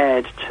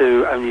 compared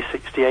to only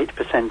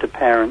 68% of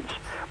parents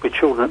with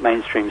children at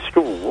mainstream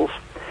schools.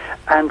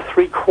 And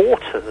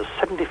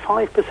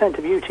 75%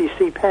 of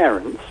UTC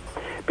parents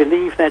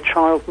believe their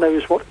child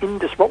knows what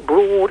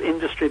broad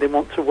industry they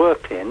want to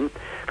work in,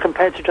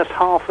 compared to just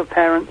half of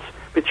parents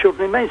with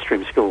children in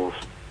mainstream schools.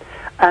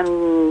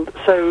 And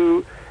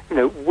so,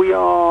 we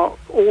are,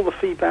 all the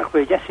feedback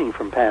we're getting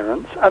from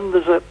parents, and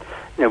there's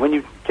when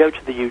you go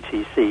to the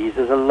UTCs,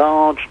 there's a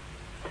large,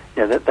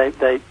 that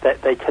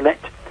they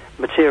collect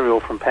material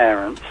from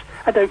parents,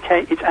 and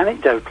okay, it's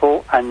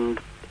anecdotal, and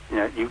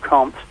you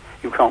can't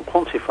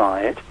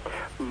quantify it,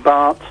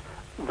 but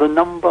the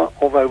number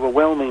of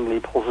overwhelmingly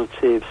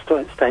positive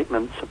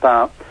statements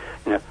about,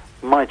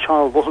 my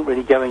child wasn't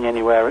really going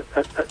anywhere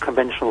at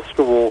conventional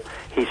school,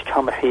 he's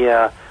come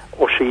here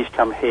or she's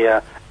come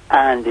here,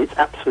 and it's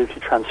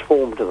absolutely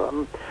transformed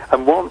them.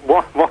 And one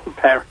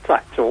parent I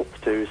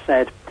talked to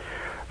said,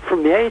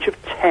 from the age of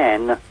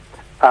 10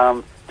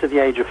 to the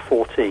age of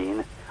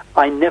 14,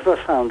 I never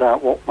found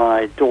out what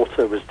my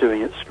daughter was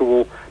doing at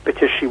school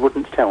because she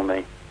wouldn't tell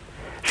me.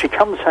 She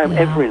comes home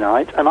every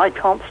night, and I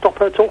can't stop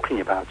her talking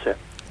about it.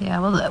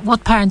 Yeah, well,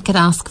 what parent could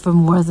ask for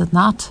more than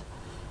that?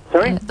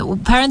 Sorry?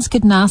 Parents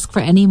couldn't ask for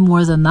any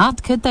more than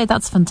that, could they?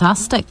 That's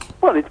fantastic.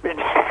 Well,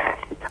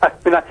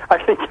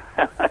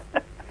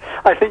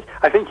 I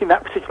think in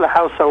that particular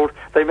household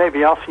they may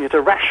be asking her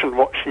to ration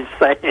what she's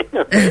saying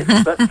a bit.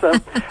 But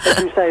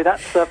as you say,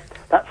 that's a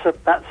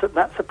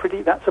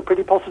pretty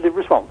positive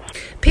response.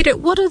 Peter,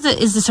 what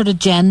is the sort of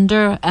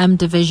gender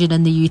division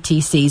in the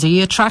UTCs? Are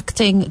you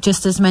attracting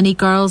just as many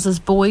girls as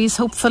boys,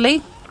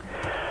 hopefully?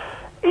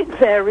 It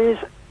varies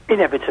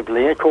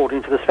inevitably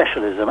according to the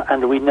specialism,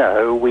 and we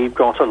know we've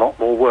got a lot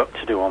more work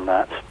to do on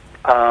that.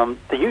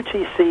 The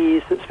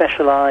UTCs that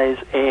specialise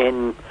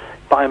in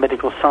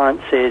biomedical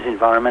sciences,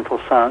 environmental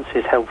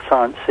sciences, health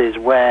sciences,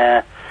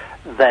 where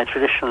there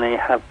traditionally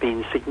have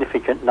been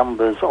significant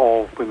numbers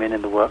of women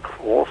in the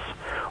workforce,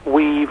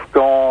 we've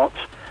got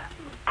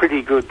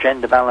pretty good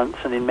gender balance,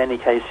 and in many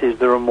cases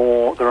there are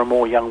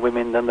more young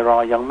women than there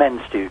are young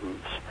men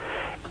students.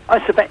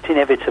 I suspect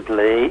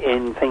inevitably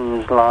in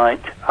things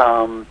like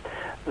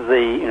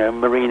the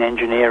marine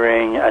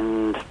engineering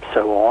and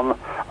so on,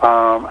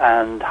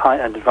 and high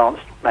and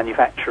advanced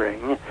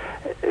manufacturing,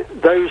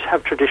 those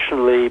have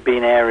traditionally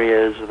been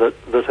areas that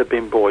have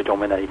been boy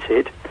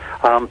dominated.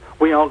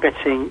 We are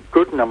getting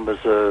good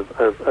numbers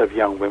of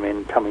young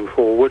women coming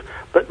forward,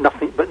 but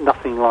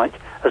nothing like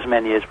as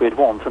many as we'd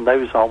want, and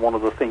those are one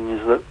of the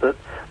things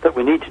that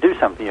we need to do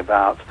something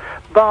about.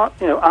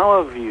 But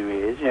our view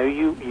is,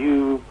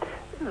 you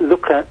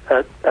look at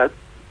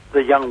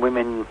the young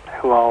women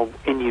who are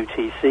in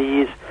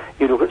UTCs,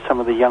 you look at some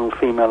of the young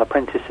female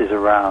apprentices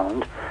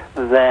around,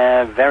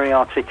 they're very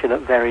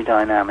articulate, very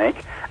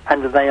dynamic,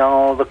 and they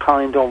are the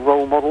kind of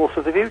role models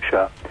of the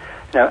future.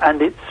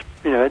 And it's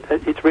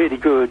really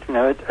good,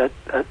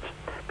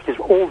 because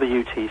all the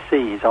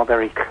UTCs are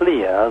very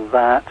clear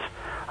that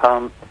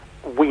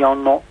we are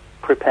not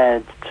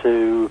prepared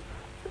to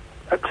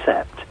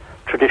accept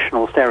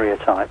traditional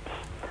stereotypes.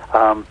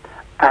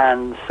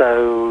 And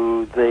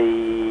so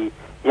the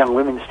young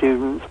women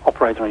students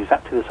operate on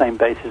exactly the same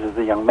basis as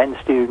the young men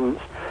students.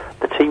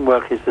 The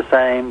teamwork is the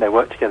same. They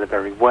work together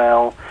very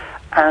well.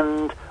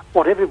 And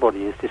what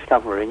everybody is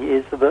discovering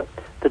is that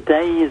the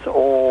days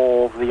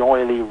of the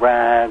oily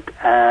rag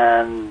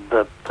and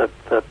the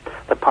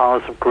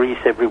piles of grease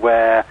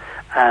everywhere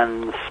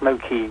and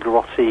smoky,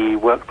 grotty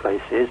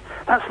workplaces,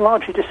 that's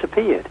largely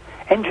disappeared.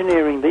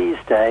 Engineering these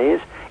days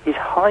is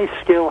high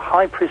skill,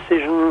 high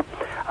precision,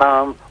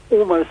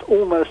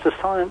 almost a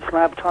science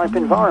lab type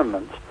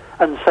environment.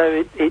 And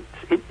so it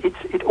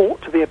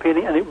ought to be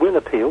appealing, and it will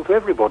appeal to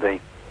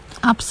everybody.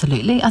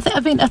 Absolutely. I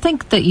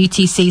think that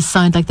UTCs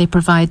sound like they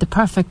provide the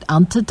perfect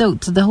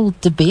antidote to the whole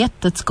debate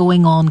that's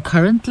going on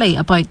currently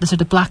about the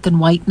sort of black and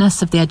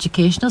whiteness of the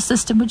educational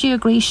system. Would you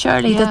agree,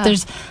 Shirley, that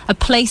there's a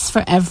place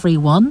for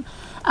everyone?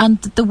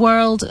 And the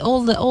world,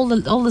 all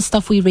the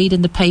stuff we read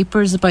in the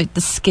papers about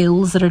the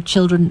skills that our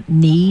children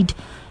need,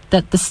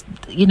 that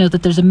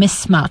that there's a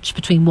mismatch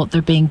between what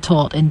they're being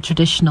taught in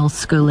traditional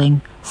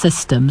schooling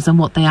systems and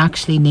what they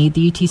actually need.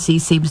 The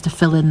UTC seems to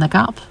fill in the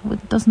gap,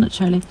 doesn't it,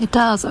 Shirley? It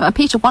does.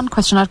 Peter, one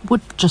question I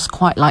would just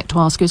quite like to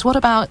ask you is, what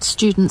about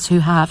students who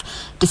have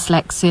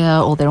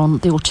dyslexia or they're on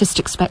the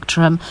autistic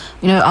spectrum?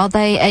 Are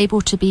they able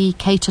to be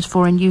catered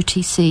for in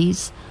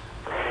UTCs?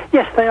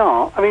 Yes, they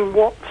are.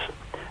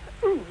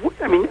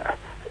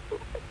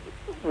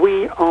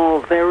 We are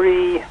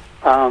very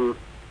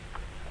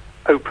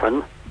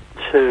open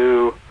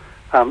to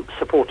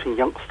supporting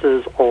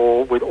youngsters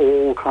with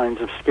all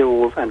kinds of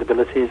skills and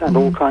abilities and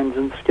all kinds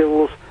of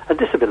skills and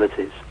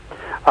disabilities.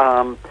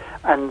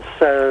 And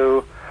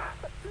so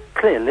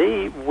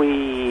clearly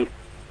we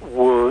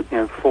would,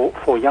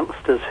 for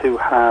youngsters who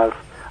are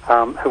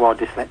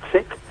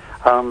dyslexic,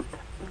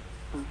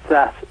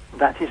 that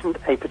that isn't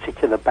a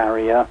particular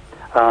barrier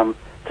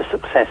to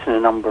success in a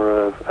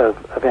number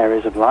of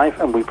areas of life,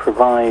 and we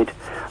provide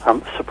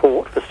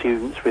support for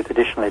students with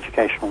additional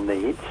educational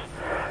needs.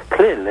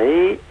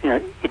 Clearly,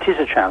 it is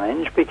a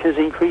challenge because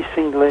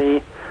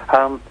increasingly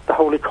the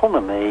whole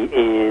economy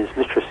is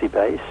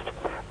literacy-based,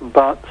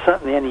 but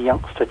certainly any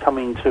youngster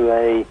coming to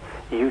a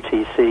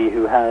UTC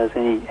who has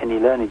any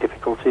learning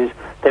difficulties,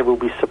 there will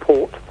be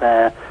support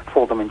there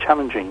for them in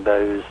challenging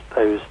those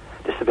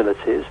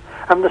disabilities.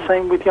 And the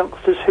same with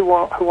youngsters who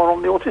are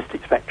on the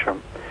autistic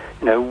spectrum.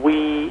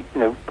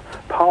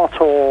 Part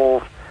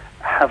of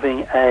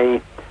having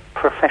a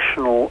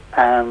professional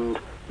and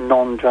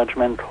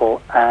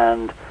non-judgmental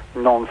and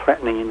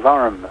non-threatening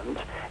environment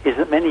is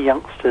that many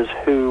youngsters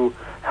who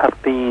have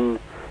been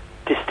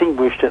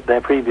distinguished at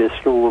their previous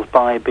schools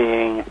by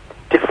being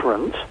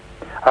different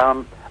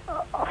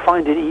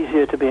find it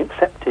easier to be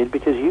accepted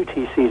because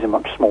UTCs are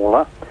much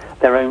smaller.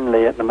 They're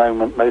only, at the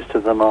moment, most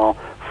of them are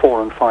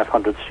 400 and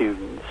 500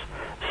 students.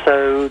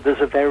 So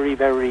there's a very,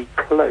 very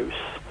close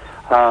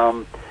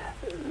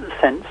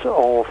sense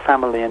of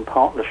family and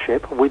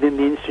partnership within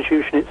the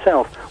institution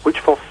itself, which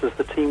fosters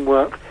the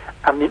teamwork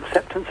and the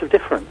acceptance of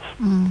difference.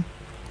 Mm.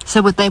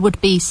 So there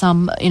would be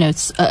some,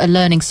 a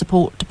learning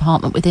support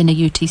department within a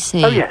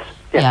UTC? Oh, yes.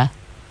 Yeah.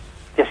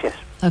 Yes.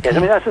 Okay. Yes, I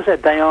mean, as I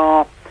said, they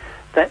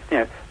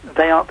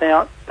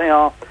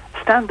are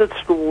standard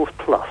schools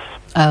plus.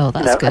 Oh,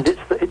 that's good. And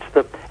it's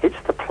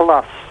the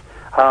plus,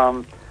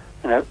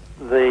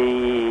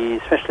 the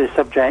specialist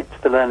subjects,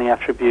 the learning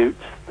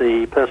attributes,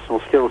 the personal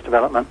skills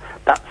development.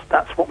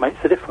 That's what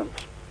makes the difference.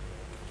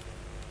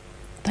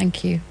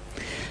 Thank you.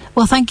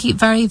 Well, thank you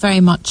very,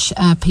 very much,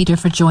 Peter,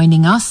 for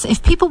joining us.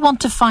 If people want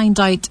to find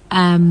out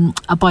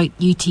about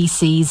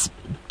UTCs,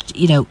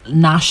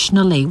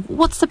 nationally,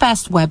 what's the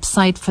best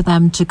website for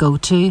them to go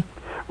to?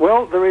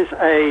 Well, there is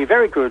a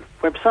very good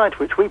website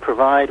which we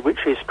provide,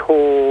 which is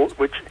called,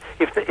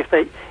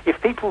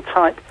 if people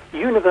type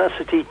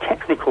University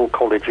Technical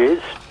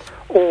Colleges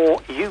or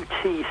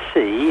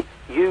UTC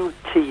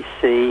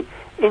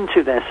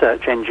into their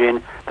search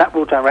engine, that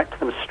will direct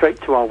them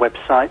straight to our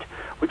website,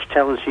 which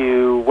tells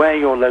you where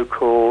your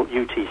local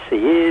UTC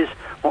is,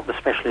 what the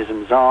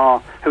specialisms are,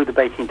 who the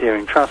Baking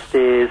Deering Trust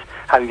is,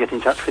 how you get in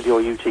touch with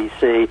your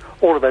UTC,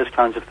 all of those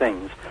kinds of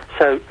things.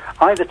 So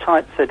either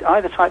type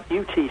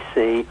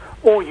UTC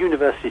or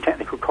University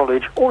Technical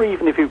College, or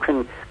even if you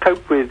can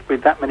cope with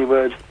that many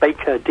words,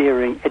 Baker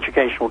Deering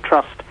Educational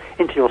Trust,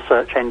 into your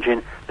search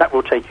engine, that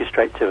will take you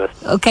straight to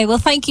us. Okay, well,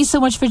 thank you so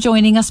much for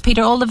joining us,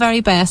 Peter. All the very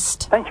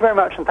best. Thank you very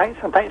much, and thanks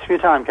for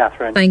your time,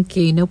 Catherine. Thank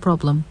you, no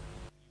problem.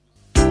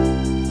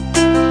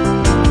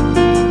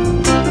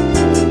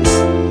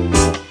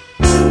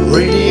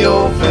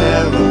 Radio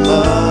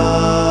Verify.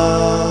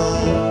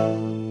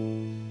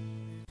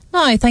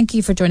 Now, thank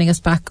you for joining us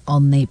back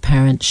on the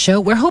Parent Show.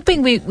 We're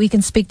hoping we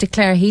can speak to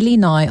Claire Healy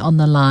now on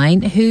the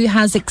line, who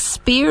has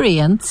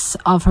experience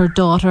of her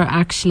daughter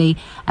actually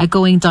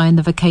going down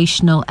the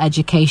vocational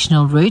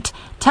educational route.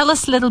 Tell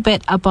us a little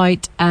bit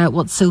about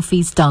what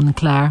Sophie's done,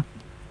 Claire.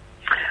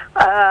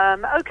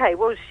 Okay,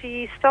 well,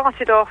 she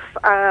started off,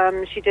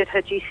 she did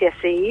her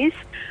GCSEs.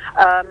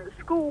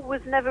 School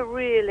was never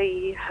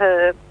really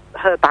her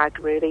bag,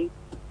 really.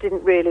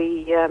 Didn't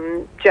really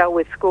gel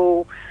with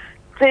school.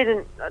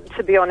 Didn't,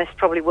 to be honest,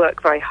 probably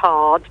work very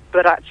hard,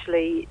 but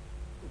actually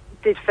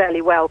did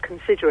fairly well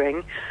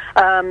considering.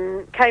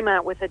 Came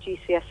out with her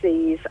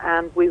GCSEs,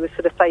 and we were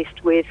sort of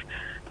faced with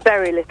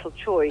very little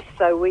choice.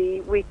 So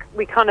we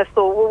kind of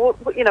thought, well,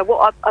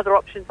 what other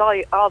options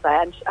are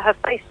there? And her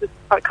face was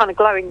kind of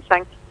glowing,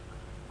 saying,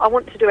 I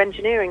want to do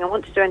engineering,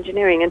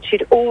 and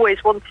she'd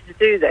always wanted to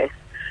do this.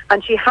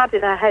 And she had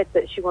in her head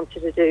that she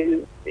wanted to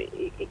do,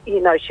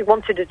 she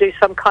wanted to do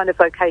some kind of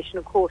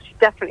vocational course. She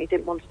definitely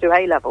didn't want to do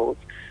A-levels.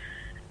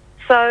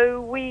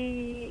 So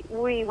we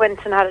went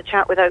and had a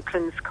chat with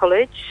Oaklands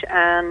College,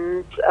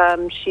 and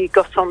she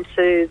got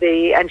onto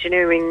the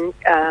engineering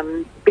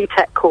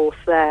BTEC course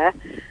there,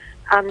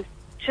 and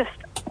just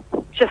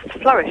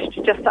flourished,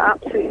 just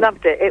absolutely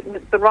loved it. It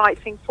was the right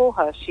thing for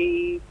her.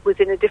 She was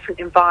in a different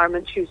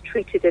environment. She was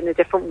treated in a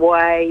different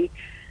way,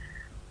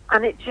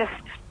 and it just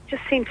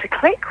seemed to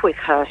click with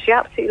her. She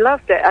absolutely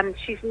loved it, and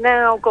she's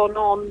now gone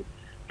on.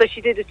 So she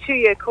did a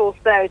 2-year course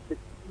there,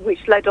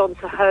 which led on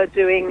to her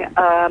doing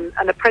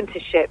an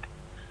apprenticeship,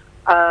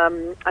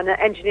 an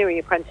engineering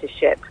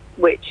apprenticeship,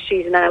 which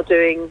she's now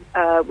doing,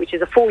 which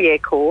is a 4-year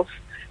course,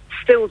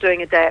 still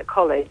doing a day at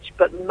college,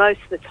 but most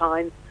of the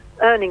time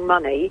earning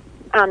money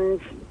and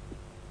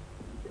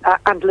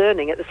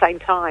learning at the same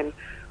time,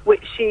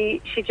 which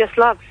she just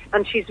loves,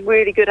 and she's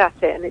really good at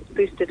it, and it's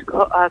boosted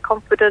her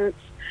confidence.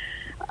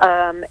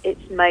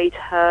 It's made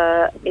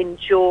her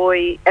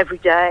enjoy every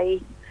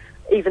day.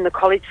 Even the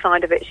college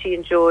side of it she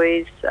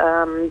enjoys,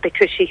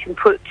 because she can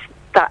put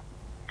that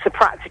to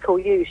practical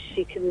use.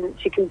 She can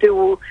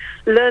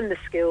learn the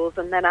skills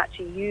and then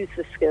actually use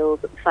the skills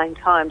at the same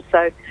time.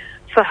 So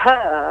for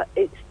her,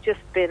 it's just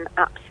been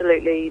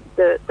absolutely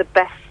the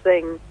best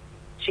thing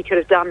she could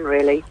have done,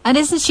 really. And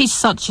isn't she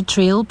such a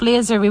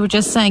trailblazer? We were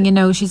just saying, you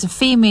know, she's a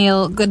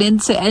female, got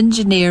into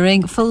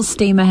engineering, full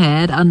steam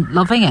ahead and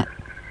loving it.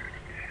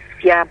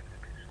 Yeah,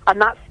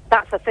 and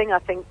that's the thing, I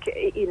think,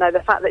 you know,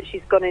 the fact that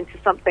she's gone into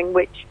something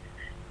which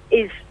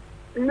is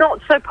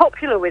not so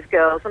popular with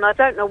girls, and I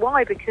don't know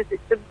why, because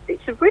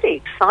it's a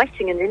really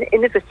exciting and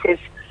innovative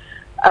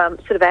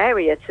sort of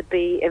area to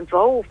be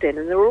involved in,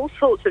 and there are all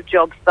sorts of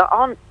jobs that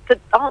aren't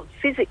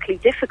physically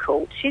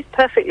difficult. She's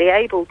perfectly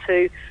able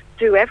to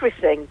do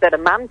everything that a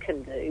man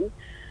can do,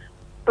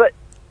 but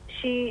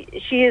she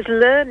is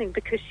learning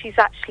because she's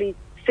actually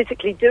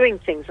physically doing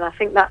things, and I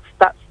think that's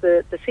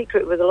the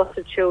secret with a lot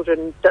of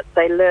children, that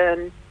they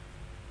learn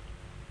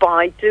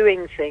by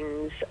doing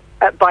things,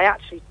 by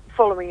actually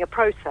following a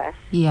process.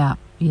 Yeah.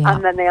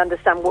 And then they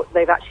understand what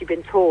they've actually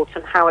been taught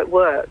and how it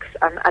works,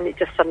 and it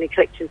just suddenly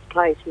clicked into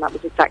place, and that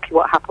was exactly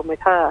what happened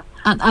with her.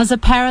 And as a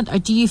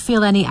parent, do you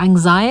feel any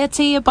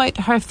anxiety about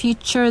her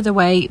future, the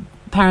way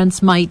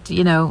parents might,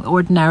 you know,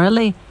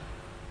 ordinarily?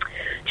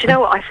 Do you know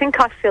what? I think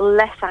I feel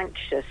less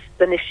anxious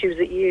than if she was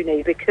at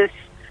uni, because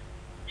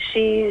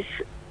she's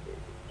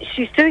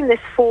doing this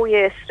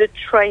 4-year sort of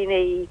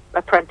trainee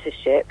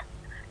apprenticeship,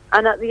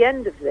 and at the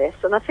end of this,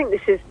 and I think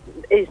this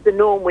is the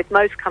norm with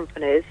most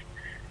companies,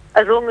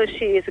 as long as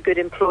she is a good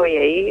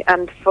employee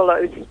and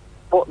follows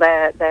what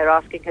they're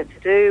asking her to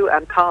do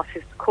and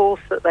passes the course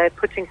that they're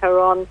putting her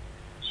on,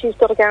 she's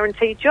got a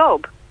guaranteed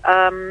job.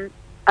 And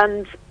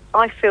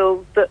I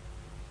feel that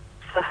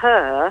for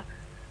her,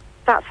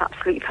 that's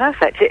absolutely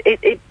perfect.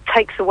 It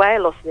takes away a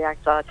lot of the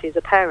anxiety as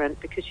a parent,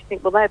 because you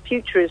think, well, their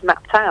future is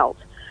mapped out.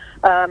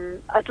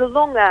 As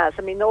long as,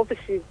 I mean,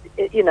 obviously,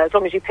 you know, as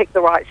long as you pick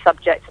the right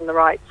subject and the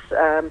right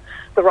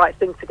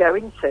thing to go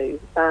into.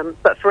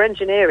 But for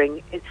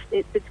engineering, it's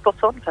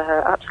spot on for her,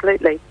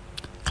 absolutely.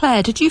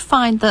 Claire, did you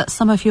find that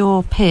some of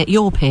your peer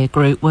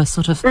group were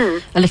sort of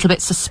a little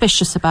bit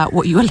suspicious about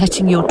what you were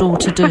letting your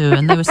daughter do,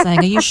 and they were saying,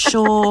 "Are you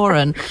sure?"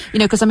 And you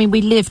know, because I mean,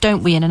 we live,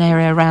 don't we, in an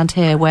area around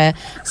here where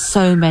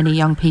so many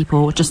young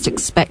people just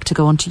expect to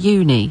go on to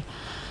uni.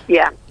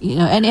 Yeah. You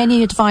know,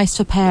 any advice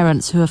for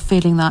parents who are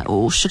feeling that,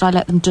 oh, should I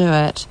let them do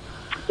it?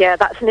 Yeah,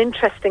 that's an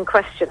interesting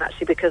question,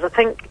 actually, because I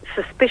think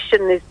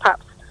suspicion is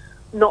perhaps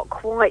not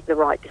quite the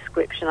right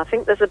description. I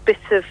think there's a bit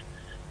of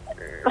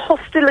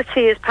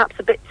hostility is perhaps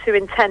a bit too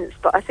intense,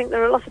 but I think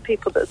there are a lot of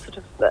people that sort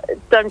of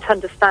don't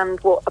understand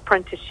what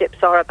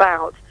apprenticeships are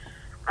about,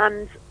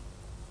 and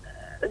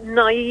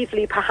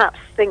naively perhaps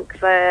think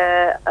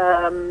they're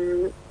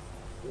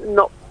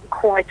not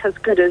quite as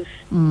good as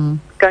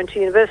going to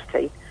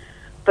university.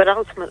 But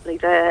ultimately,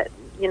 they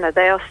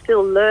are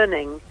still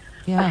learning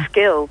a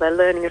skill. They're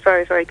learning a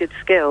very, very good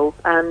skill.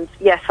 And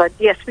yes,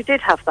 we did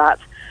have that.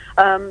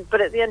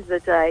 But at the end of the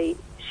day,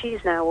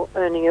 she's now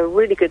earning a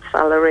really good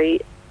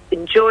salary,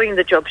 enjoying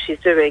the job she's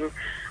doing,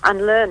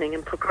 and learning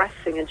and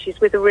progressing. And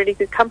she's with a really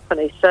good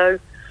company. So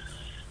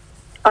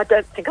I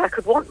don't think I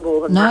could want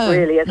more than that,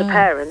 really, as a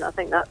parent. I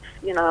think that's,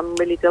 you know, I'm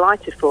really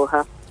delighted for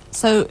her.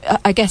 So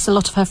I guess a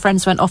lot of her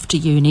friends went off to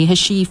uni. Has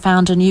she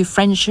found a new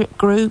friendship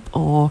group,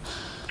 or?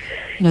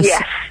 You know,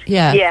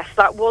 yes,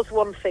 that was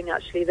one thing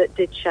actually that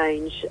did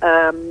change.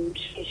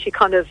 She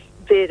kind of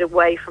veered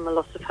away from a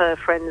lot of her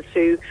friends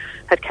who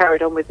had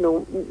carried on with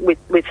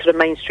sort of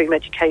mainstream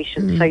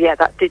education. So yeah,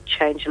 that did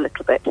change a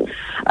little bit,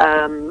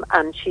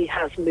 and she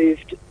has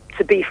moved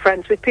to be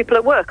friends with people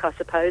at work, I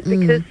suppose,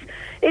 because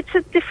it's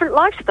a different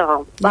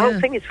lifestyle. The whole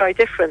thing is very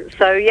different.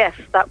 So yes,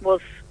 that was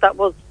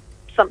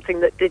something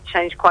that did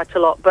change quite a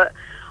lot, but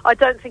I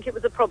don't think it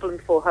was a problem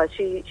for her.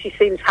 She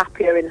seems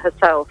happier in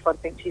herself. I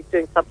think she's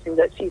doing something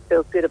that she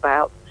feels good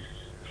about.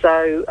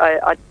 So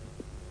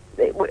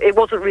it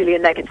wasn't really a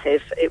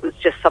negative. It was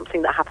just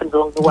something that happened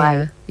along the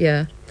way.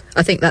 Yeah.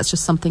 I think that's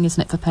just something,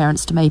 isn't it, for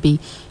parents to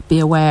maybe be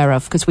aware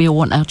of, because we all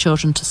want our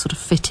children to sort of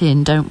fit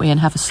in, don't we,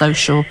 and have a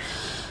social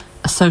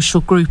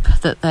group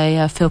that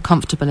they feel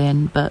comfortable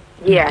in. But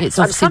it's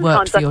obviously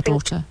worked for your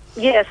daughter.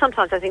 Yeah,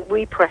 sometimes I think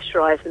we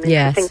pressurise them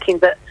into thinking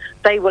that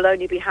they will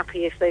only be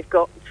happy if they've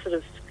got sort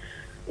of,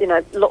 you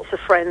know, lots of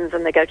friends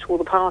and they go to all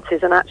the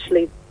parties, and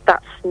actually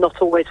that's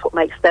not always what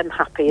makes them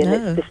happy, and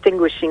it's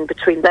distinguishing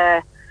between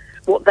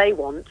what they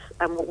want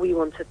and what we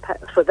want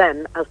for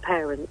them as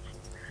parents.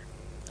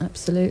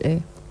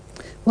 Absolutely.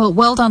 Well,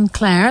 well done,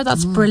 Claire.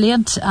 That's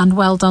brilliant, and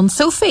well done,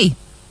 Sophie.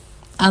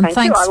 And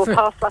Thank you. I will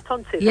pass that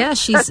on to her. Yeah,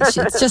 she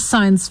just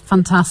sounds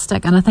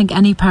fantastic. And I think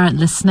any parent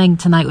listening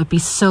tonight would be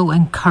so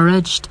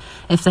encouraged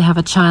if they have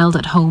a child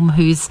at home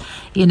who's,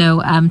 you know,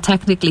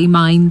 technically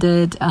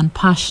minded and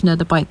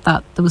passionate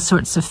about those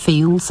sorts of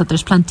fields. So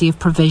there's plenty of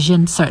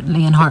provision,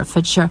 certainly in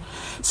Hertfordshire.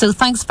 So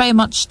thanks very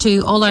much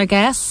to all our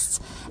guests.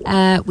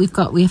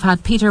 We've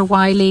had Peter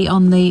Wiley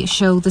on the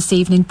show this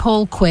evening,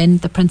 Paul Quinn,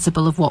 the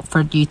principal of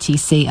Watford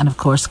UTC, and of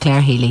course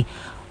Claire Healy.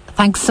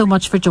 Thanks so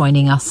much for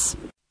joining us.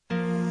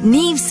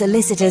 Neves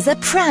Solicitors are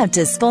proud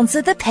to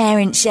sponsor The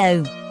Parent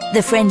Show.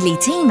 The friendly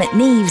team at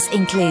Neves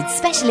includes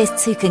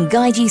specialists who can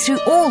guide you through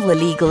all the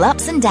legal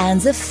ups and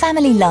downs of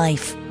family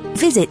life.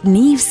 Visit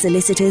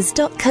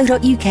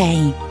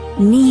nevesolicitors.co.uk.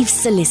 Neves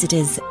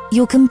Solicitors,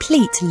 your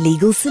complete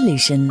legal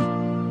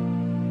solution.